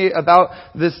told me about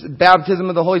this baptism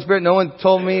of the Holy Spirit. No one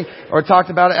told me or talked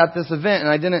about it at this event, and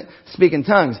I didn't speak in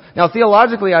tongues. Now,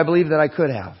 theologically, I believe that I could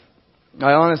have.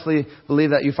 I honestly believe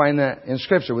that you find that in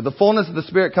Scripture. With the fullness of the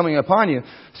Spirit coming upon you,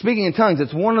 speaking in tongues,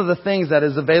 it's one of the things that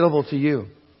is available to you.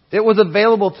 It was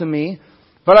available to me,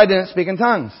 but I didn't speak in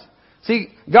tongues. See,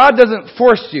 God doesn't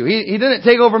force you. He didn't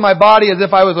take over my body as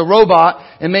if I was a robot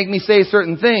and make me say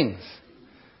certain things.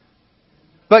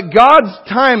 But God's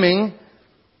timing,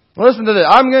 listen to this.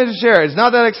 I'm going to share it. It's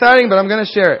not that exciting, but I'm going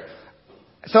to share it.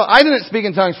 So I didn't speak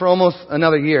in tongues for almost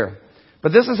another year.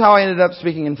 But this is how I ended up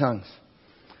speaking in tongues.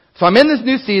 So I'm in this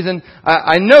new season.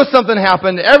 I know something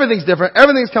happened. Everything's different.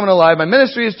 Everything's coming alive. My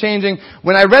ministry is changing.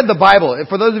 When I read the Bible,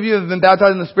 for those of you who have been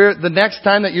baptized in the Spirit, the next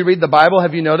time that you read the Bible,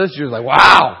 have you noticed? You're like,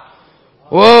 wow.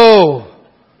 Whoa.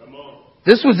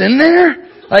 This was in there?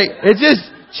 Like, it just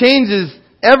changes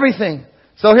everything.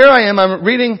 So here I am. I'm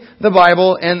reading the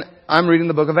Bible, and I'm reading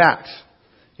the book of Acts.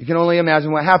 You can only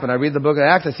imagine what happened. I read the book of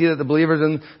Acts. I see that the believers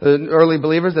and the early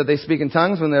believers, that they speak in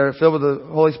tongues when they're filled with the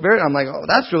Holy Spirit. I'm like, oh,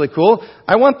 that's really cool.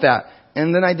 I want that.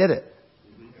 And then I did it.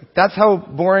 That's how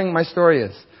boring my story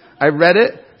is. I read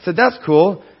it, said, that's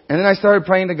cool. And then I started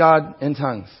praying to God in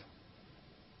tongues.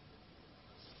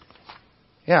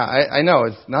 Yeah, I know.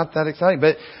 It's not that exciting.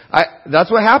 But that's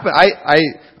what happened.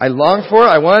 I longed for it.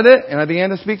 I wanted it. And I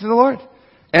began to speak to the Lord.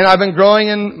 And I've been growing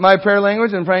in my prayer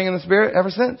language and praying in the Spirit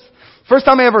ever since. First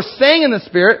time I ever sang in the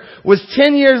Spirit was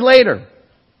 10 years later.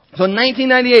 So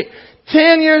 1998.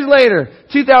 10 years later,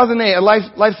 2008, at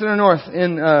Life Center North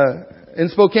in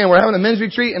Spokane. We're having a men's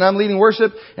retreat, and I'm leading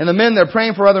worship. And the men, they're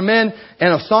praying for other men.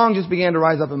 And a song just began to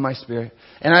rise up in my spirit.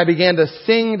 And I began to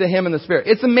sing to Him in the Spirit.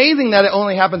 It's amazing that it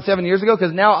only happened 7 years ago,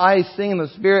 because now I sing in the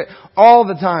Spirit all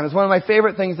the time. It's one of my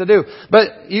favorite things to do.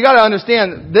 But you got to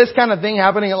understand, this kind of thing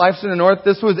happening at Life Center North,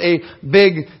 this was a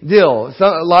big deal. So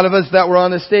a lot of us that were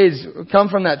on this stage come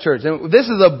from that church. And this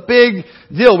is a big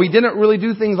deal. We didn't really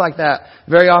do things like that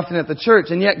very often at the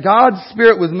church. And yet God's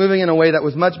Spirit was moving in a way that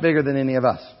was much bigger than any of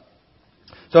us.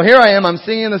 So here I am. I'm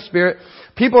singing in the Spirit.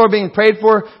 People are being prayed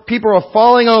for. People are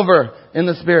falling over in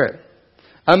the Spirit.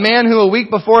 A man who a week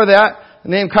before that,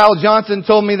 named Kyle Johnson,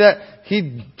 told me that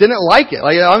he didn't like it.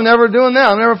 Like, I'm never doing that.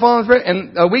 I'm never following the Spirit.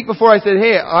 And a week before I said,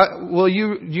 hey, do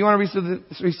you want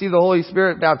to receive the Holy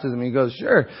Spirit baptism? And he goes,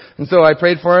 sure. And so I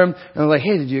prayed for him, and I was like,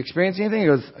 hey, did you experience anything? He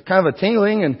goes, kind of a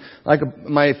tingling, and like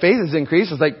my faith has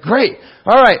increased. I was like, great.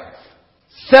 All right.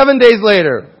 7 days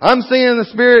later, I'm singing in the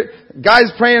Spirit,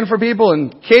 guys praying for people,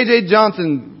 and KJ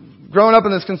Johnson, growing up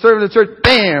in this conservative church,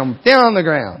 bam, down on the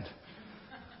ground.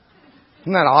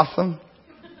 Isn't that awesome?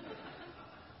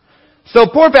 So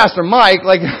poor Pastor Mike,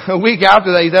 like a week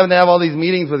after that, he's having to have all these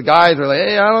meetings with guys who are like,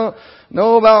 hey, I don't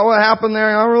know about what happened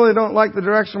there. I really don't like the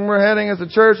direction we're heading as a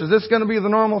church. Is this going to be the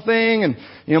normal thing? And,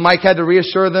 Mike had to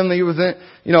reassure them that he was in,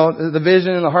 the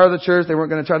vision in the heart of the church. They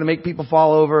weren't going to try to make people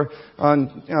fall over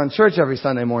on church every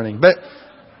Sunday morning. But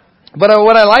what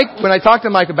I like when I talked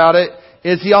to Mike about it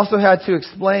is he also had to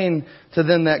explain to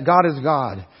them that God is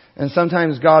God. And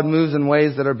sometimes God moves in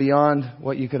ways that are beyond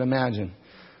what you could imagine.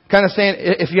 Kind of saying,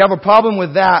 if you have a problem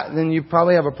with that, then you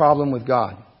probably have a problem with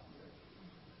God.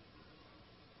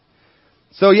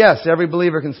 So yes, every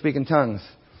believer can speak in tongues.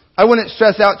 I wouldn't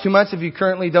stress out too much if you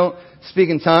currently don't speak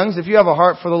in tongues. If you have a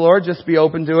heart for the Lord, just be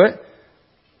open to it.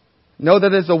 Know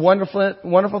that it's a wonderful,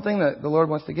 wonderful thing that the Lord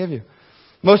wants to give you.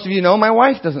 Most of you know my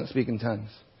wife doesn't speak in tongues.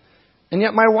 And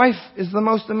yet my wife is the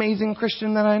most amazing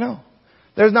Christian that I know.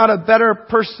 There's not a better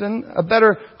person, a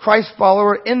better Christ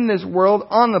follower in this world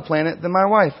on the planet than my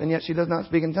wife, and yet she does not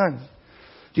speak in tongues.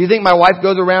 Do you think my wife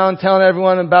goes around telling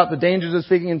everyone about the dangers of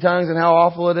speaking in tongues and how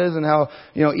awful it is and how,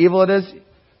 evil it is?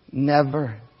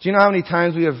 Never. Do you know how many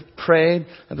times we have prayed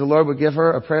that the Lord would give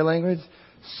her a prayer language?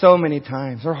 So many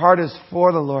times. Her heart is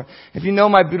for the Lord. If you know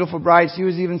my beautiful bride, she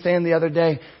was even saying the other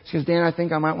day, she goes, Dan, I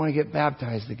think I might want to get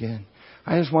baptized again.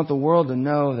 I just want the world to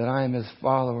know that I am His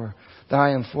follower, that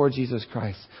I am for Jesus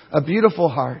Christ. A beautiful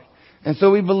heart. And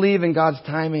so we believe in God's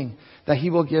timing that He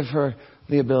will give her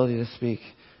the ability to speak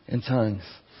in tongues.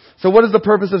 So what is the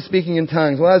purpose of speaking in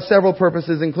tongues? Well, it has several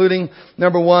purposes, including,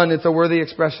 number one, it's a worthy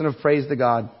expression of praise to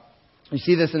God. You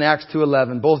see this in Acts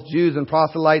 2:11. Both Jews and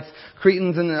proselytes,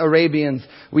 Cretans and Arabians,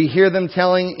 we hear them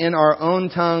telling in our own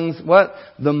tongues, what?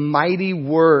 The mighty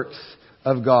works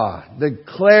of God.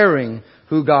 Declaring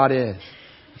who God is.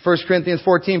 1 Corinthians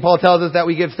 14, Paul tells us that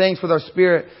we give thanks with our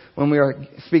spirit when we are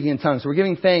speaking in tongues. So we're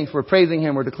giving thanks, we're praising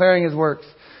Him, we're declaring His works.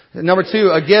 Number two,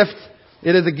 a gift.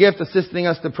 It is a gift assisting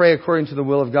us to pray according to the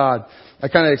will of God. I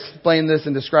kind of explained this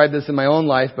and described this in my own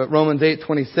life, but Romans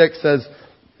 8:26 says,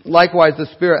 likewise, the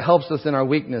Spirit helps us in our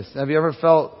weakness. Have you ever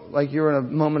felt like you were in a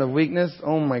moment of weakness?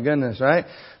 Oh my goodness, right?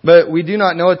 But we do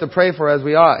not know what to pray for as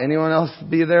we ought. Anyone else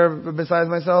be there besides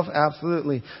myself?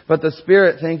 Absolutely. But the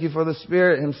Spirit, thank you for the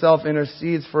Spirit Himself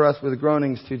intercedes for us with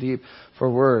groanings too deep for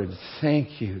words.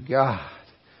 Thank you, God.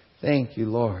 Thank you,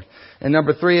 Lord. And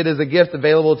number three, it is a gift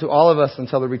available to all of us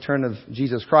until the return of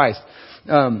Jesus Christ.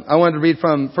 I wanted to read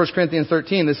from 1 Corinthians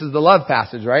 13. This is the love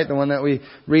passage, right? The one that we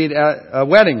read at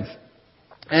weddings.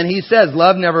 And he says,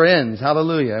 love never ends.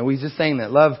 Hallelujah. And we just sang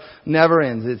that. Love never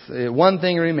ends. It's one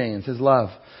thing remains, His love.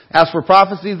 As for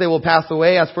prophecies, they will pass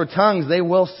away. As for tongues, they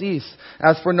will cease.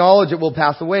 As for knowledge, it will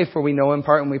pass away. For we know in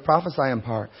part and we prophesy in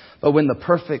part. But when the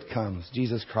perfect comes,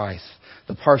 Jesus Christ,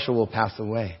 the partial will pass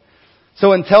away.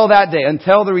 So until that day,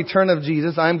 until the return of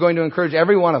Jesus, I'm going to encourage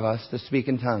every one of us to speak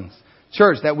in tongues.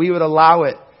 Church, that we would allow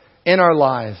it in our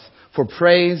lives for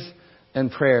praise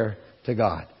and prayer to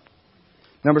God.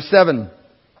 Number 7.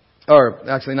 Or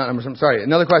actually not number 7. Sorry.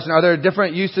 Another question. Are there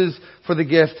different uses for the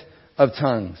gift of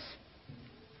tongues?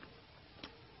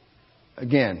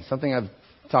 Again, something I've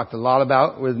talked a lot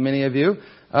about with many of you.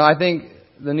 I think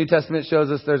the New Testament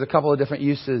shows us there's a couple of different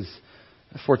uses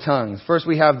for tongues. First,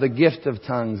 we have the gift of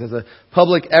tongues as a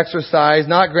public exercise,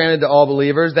 not granted to all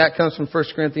believers. That comes from 1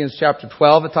 Corinthians chapter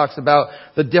 12. It talks about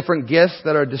the different gifts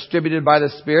that are distributed by the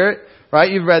Spirit. Right?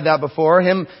 You've read that before.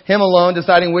 Him alone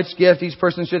deciding which gift each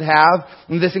person should have.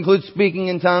 And this includes speaking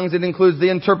in tongues. It includes the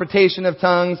interpretation of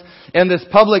tongues. And this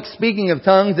public speaking of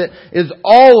tongues that is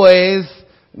always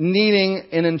needing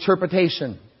an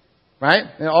interpretation. Right?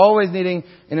 And always needing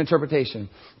an interpretation.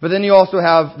 But then you also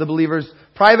have the believer's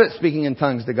private speaking in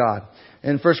tongues to God.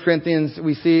 In 1 Corinthians,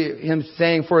 we see him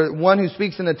saying, for one who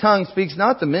speaks in a tongue speaks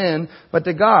not to men, but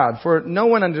to God. For no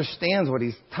one understands what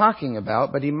he's talking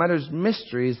about, but he mutters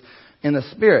mysteries in the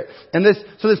Spirit. And this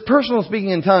personal speaking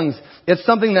in tongues, it's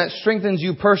something that strengthens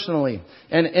you personally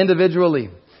and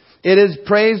individually. It is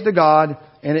praise to God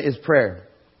and it is prayer.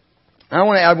 I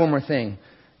want to add one more thing.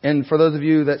 And for those of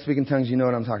you that speak in tongues, you know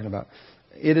what I'm talking about.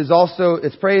 It is also,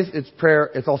 it's praise, it's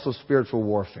prayer, it's also spiritual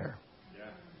warfare.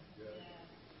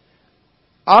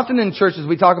 Often in churches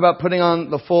we talk about putting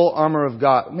on the full armor of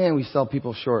God. Man, we sell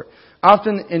people short.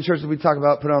 Often in churches we talk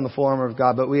about putting on the full armor of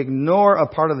God, but we ignore a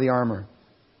part of the armor.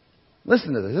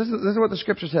 Listen to this. This is what the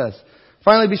Scripture says.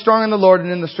 Finally, be strong in the Lord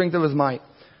and in the strength of His might.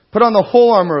 Put on the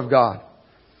whole armor of God,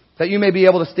 that you may be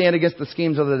able to stand against the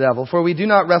schemes of the devil. For we do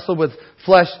not wrestle with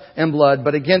flesh and blood,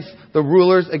 but against the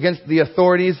rulers, against the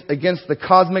authorities, against the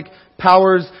cosmic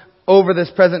powers over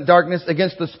this present darkness,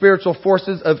 against the spiritual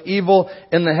forces of evil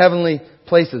in the heavenly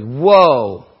places.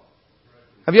 Whoa!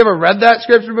 Have you ever read that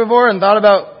Scripture before and thought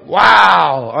about,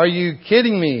 wow, are you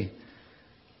kidding me?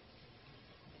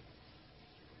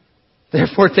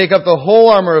 Therefore, take up the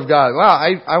whole armor of God. Wow,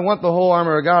 I want the whole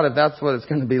armor of God if that's what it's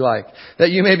going to be like.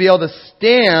 That you may be able to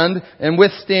stand and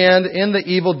withstand in the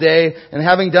evil day, and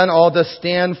having done all, to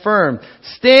stand firm.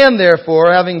 Stand therefore,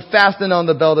 having fastened on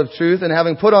the belt of truth, and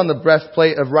having put on the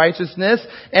breastplate of righteousness,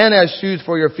 and as shoes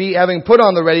for your feet, having put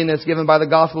on the readiness given by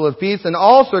the gospel of peace. In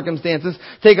all circumstances,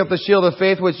 take up the shield of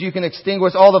faith, which you can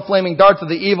extinguish all the flaming darts of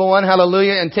the evil one.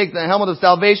 Hallelujah. And take the helmet of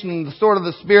salvation and the sword of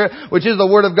the Spirit, which is the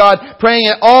word of God,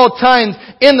 praying at all times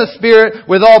in the Spirit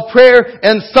with all prayer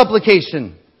and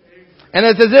supplication. And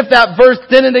it's as if that verse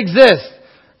didn't exist.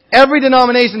 Every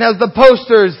denomination has the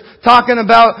posters talking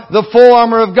about the full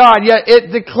armor of God, yet it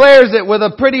declares it with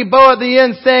a pretty bow at the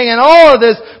end saying, and all of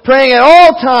this, praying at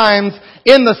all times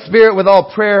in the Spirit with all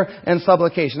prayer and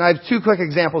supplication. I have 2 quick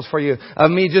examples for you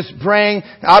of me just praying.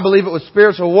 I believe it was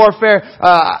spiritual warfare.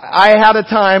 I had a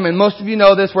time, and most of you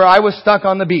know this, where I was stuck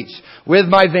on the beach with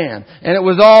my van. And it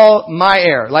was all my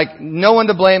error. Like, no one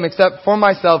to blame except for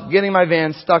myself getting my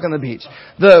van stuck on the beach.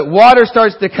 The water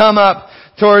starts to come up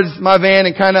towards my van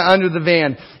and kind of under the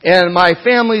van. And my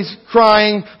family's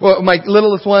crying. Well, my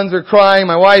littlest ones are crying.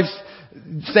 My wife's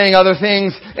saying other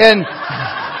things. And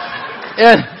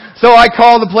So I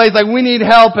call the place, like, we need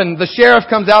help, and the sheriff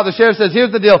comes out. The sheriff says,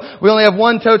 here's the deal. We only have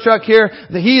one tow truck here.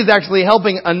 He is actually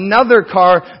helping another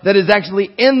car that is actually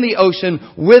in the ocean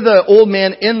with an old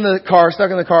man in the car,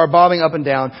 stuck in the car, bobbing up and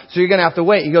down. So you're going to have to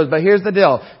wait. He goes, but here's the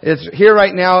deal. It's here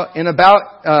right now in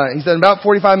about, he said, in about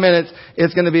 45 minutes,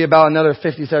 it's going to be about another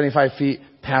 50, 75 feet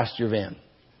past your van.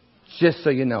 Just so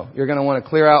you know, you're going to want to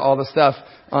clear out all the stuff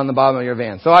on the bottom of your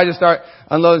van. So I just start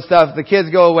unloading stuff. The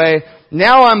kids go away.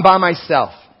 Now I'm by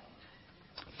myself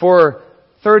for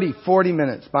 30, 40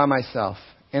 minutes by myself.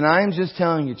 And I'm just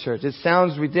telling you, church, it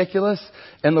sounds ridiculous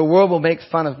and the world will make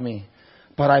fun of me.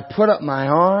 But I put up my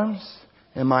arms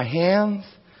and my hands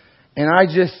and I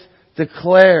just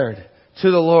declared to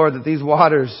the Lord that these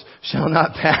waters shall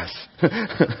not pass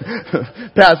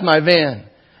past my van.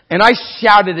 And I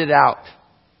shouted it out.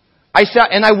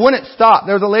 And I wouldn't stop.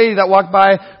 There was a lady that walked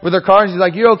by with her car and she's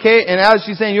like, you okay? And as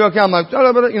she's saying, you okay? I'm like,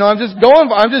 I'm just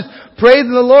going, I'm just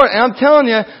praising the Lord. And I'm telling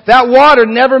you, that water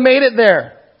never made it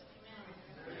there.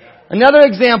 Another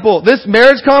example, this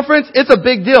marriage conference, it's a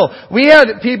big deal. We had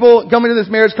people coming to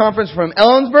this marriage conference from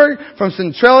Ellensburg, from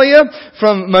Centralia,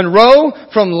 from Monroe,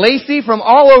 from Lacey, from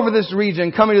all over this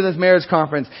region coming to this marriage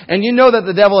conference. And you know that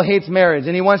the devil hates marriage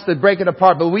and he wants to break it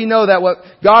apart. But we know that what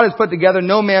God has put together,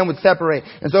 no man would separate.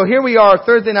 And so here we are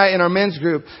Thursday night in our men's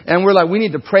group and we're like, we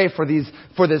need to pray for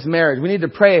this marriage. We need to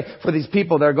pray for these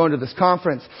people that are going to this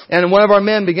conference. And one of our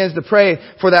men begins to pray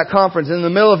for that conference. In the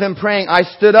middle of him praying, I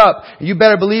stood up. You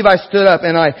better believe I stood up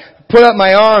and I put up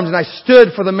my arms and I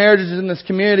stood for the marriages in this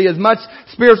community. As much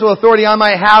spiritual authority I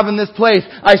might have in this place,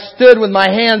 I stood with my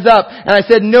hands up and I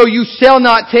said, no, you shall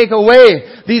not take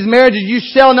away these marriages. You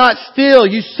shall not steal.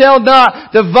 You shall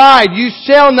not divide. You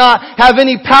shall not have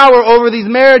any power over these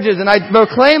marriages. And I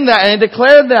proclaimed that and I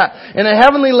declared that in a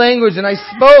heavenly language and I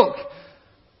spoke.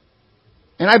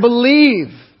 And I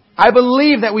believe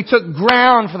that we took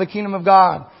ground for the kingdom of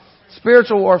God.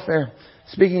 Spiritual warfare,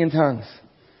 speaking in tongues.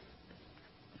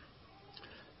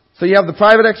 So you have the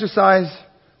private exercise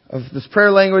of this prayer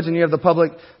language and you have the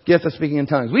public gift of speaking in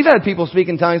tongues. We've had people speak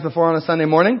in tongues before on a Sunday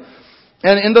morning.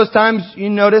 And in those times you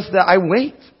notice that I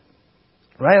wait.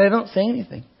 Right? I don't say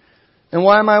anything. And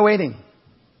why am I waiting?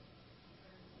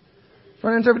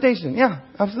 For an interpretation. Yeah,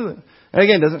 absolutely. And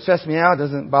again, it doesn't stress me out. It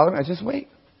doesn't bother me. I just wait.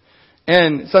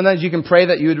 And sometimes you can pray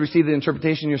that you would receive the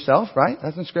interpretation yourself, right?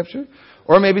 That's in Scripture.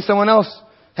 Or maybe someone else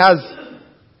has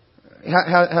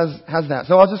that.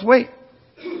 So I'll just wait.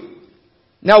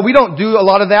 Now, we don't do a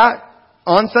lot of that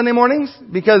on Sunday mornings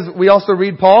because we also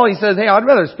read Paul. He says, hey, I'd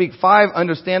rather speak 5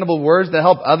 understandable words that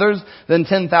help others than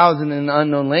 10,000 in an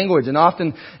unknown language. And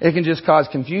often it can just cause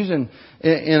confusion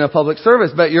in a public service.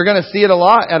 But you're going to see it a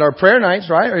lot at our prayer nights,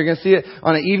 right? Or you're going to see it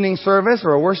on an evening service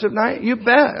or a worship night. You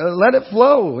bet. Let it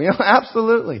flow.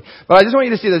 Absolutely. But I just want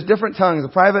you to see there's different tongues, a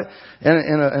private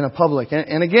and a public.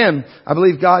 And again, I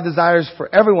believe God desires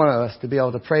for every one of us to be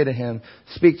able to pray to Him,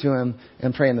 speak to Him,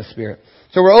 and pray in the Spirit.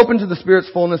 So we're open to the Spirit's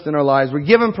fullness in our lives. We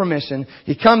give Him permission.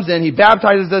 He comes in. He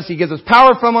baptizes us. He gives us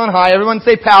power from on high. Everyone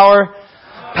say power.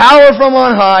 Power from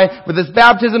on high. With this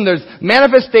baptism, there's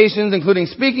manifestations, including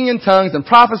speaking in tongues and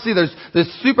prophecy. There's this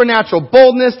supernatural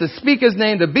boldness to speak His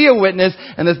name, to be a witness.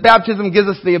 And this baptism gives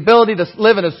us the ability to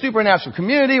live in a supernatural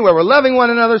community where we're loving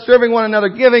one another, serving one another,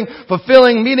 giving,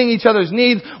 fulfilling, meeting each other's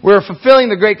needs. We're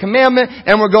fulfilling the Great Commandment,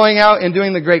 and we're going out and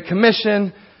doing the Great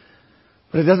Commission.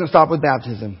 But it doesn't stop with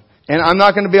baptism. And I'm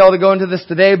not going to be able to go into this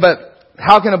today, but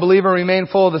how can a believer remain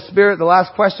full of the Spirit? The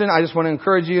last question, I just want to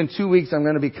encourage you. In 2 weeks, I'm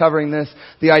going to be covering this,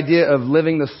 the idea of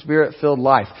living the Spirit-filled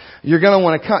life. You're going to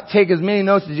want to take as many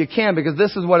notes as you can because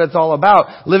this is what it's all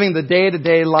about, living the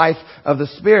day-to-day life of the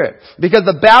Spirit. Because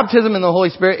the baptism in the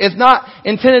Holy Spirit is not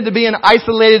intended to be an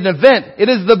isolated event. It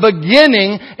is the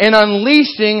beginning and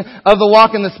unleashing of the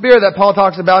walk in the Spirit that Paul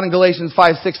talks about in Galatians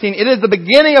 5:16. It is the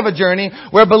beginning of a journey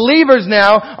where believers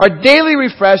now are daily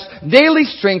refreshed, daily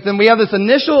strengthened. We have this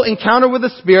initial encounter with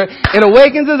the Spirit. It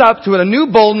awakens us up to a new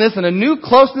boldness and a new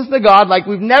closeness to God like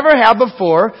we've never had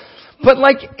before. But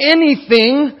like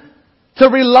anything, to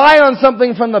rely on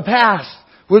something from the past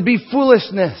would be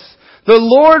foolishness. The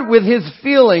Lord with His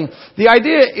feeling, the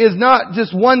idea is not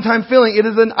just one-time feeling. It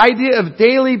is an idea of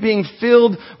daily being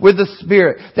filled with the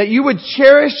Spirit. That you would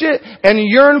cherish it and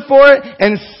yearn for it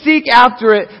and seek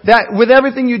after it. That with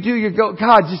everything you do, you go,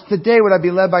 God, just today would I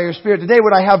be led by Your Spirit. Today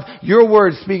would I have Your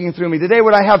words speaking through me. Today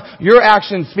would I have Your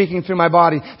actions speaking through my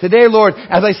body. Today, Lord,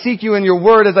 as I seek You in Your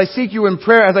Word, as I seek You in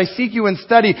prayer, as I seek You in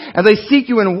study, as I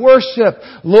seek You in worship,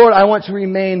 Lord, I want to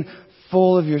remain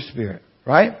full of Your Spirit.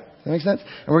 Right? Does that make sense?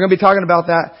 And we're going to be talking about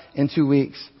that in 2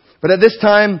 weeks. But at this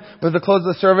time, with the close of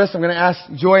the service, I'm going to ask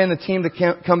Joy and the team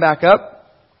to come back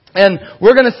up. And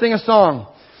we're going to sing a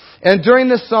song. And during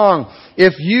this song,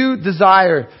 if you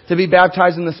desire to be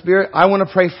baptized in the Spirit, I want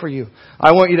to pray for you.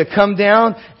 I want you to come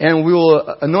down and we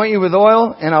will anoint you with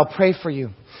oil and I'll pray for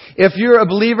you. If you're a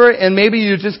believer and maybe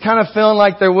you're just kind of feeling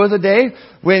like there was a day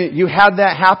when you had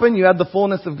that happen, you had the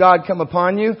fullness of God come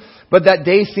upon you, but that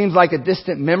day seems like a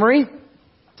distant memory.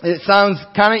 It sounds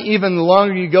kind of, even the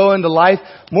longer you go into life,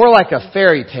 more like a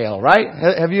fairy tale, right?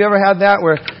 Have you ever had that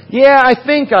where, yeah, I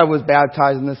think I was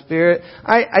baptized in the Spirit.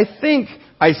 I think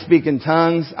I speak in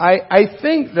tongues. I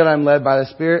think that I'm led by the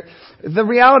Spirit. The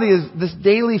reality is this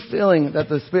daily feeling that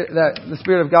the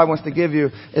Spirit of God wants to give you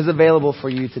is available for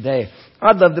you today.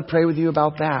 I'd love to pray with you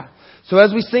about that. So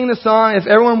as we sing the song, if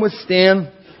everyone would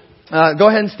stand, go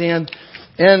ahead and stand.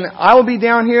 And I will be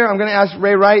down here. I'm going to ask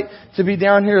Ray Wright to be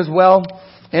down here as well.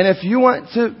 And if you want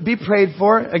to be prayed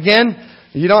for, again,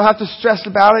 you don't have to stress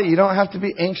about it. You don't have to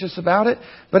be anxious about it.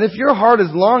 But if your heart is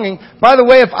longing, by the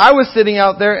way, if I was sitting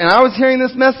out there and I was hearing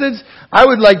this message, I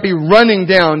would be running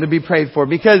down to be prayed for,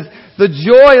 because the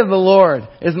joy of the Lord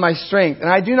is my strength. And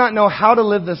I do not know how to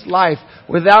live this life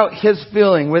without His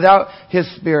feeling, without His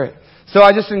Spirit. So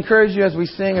I just encourage you as we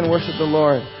sing and worship the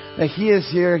Lord that He is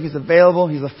here, He's available,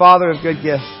 He's the Father of good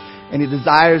gifts, and He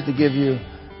desires to give you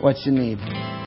what you need.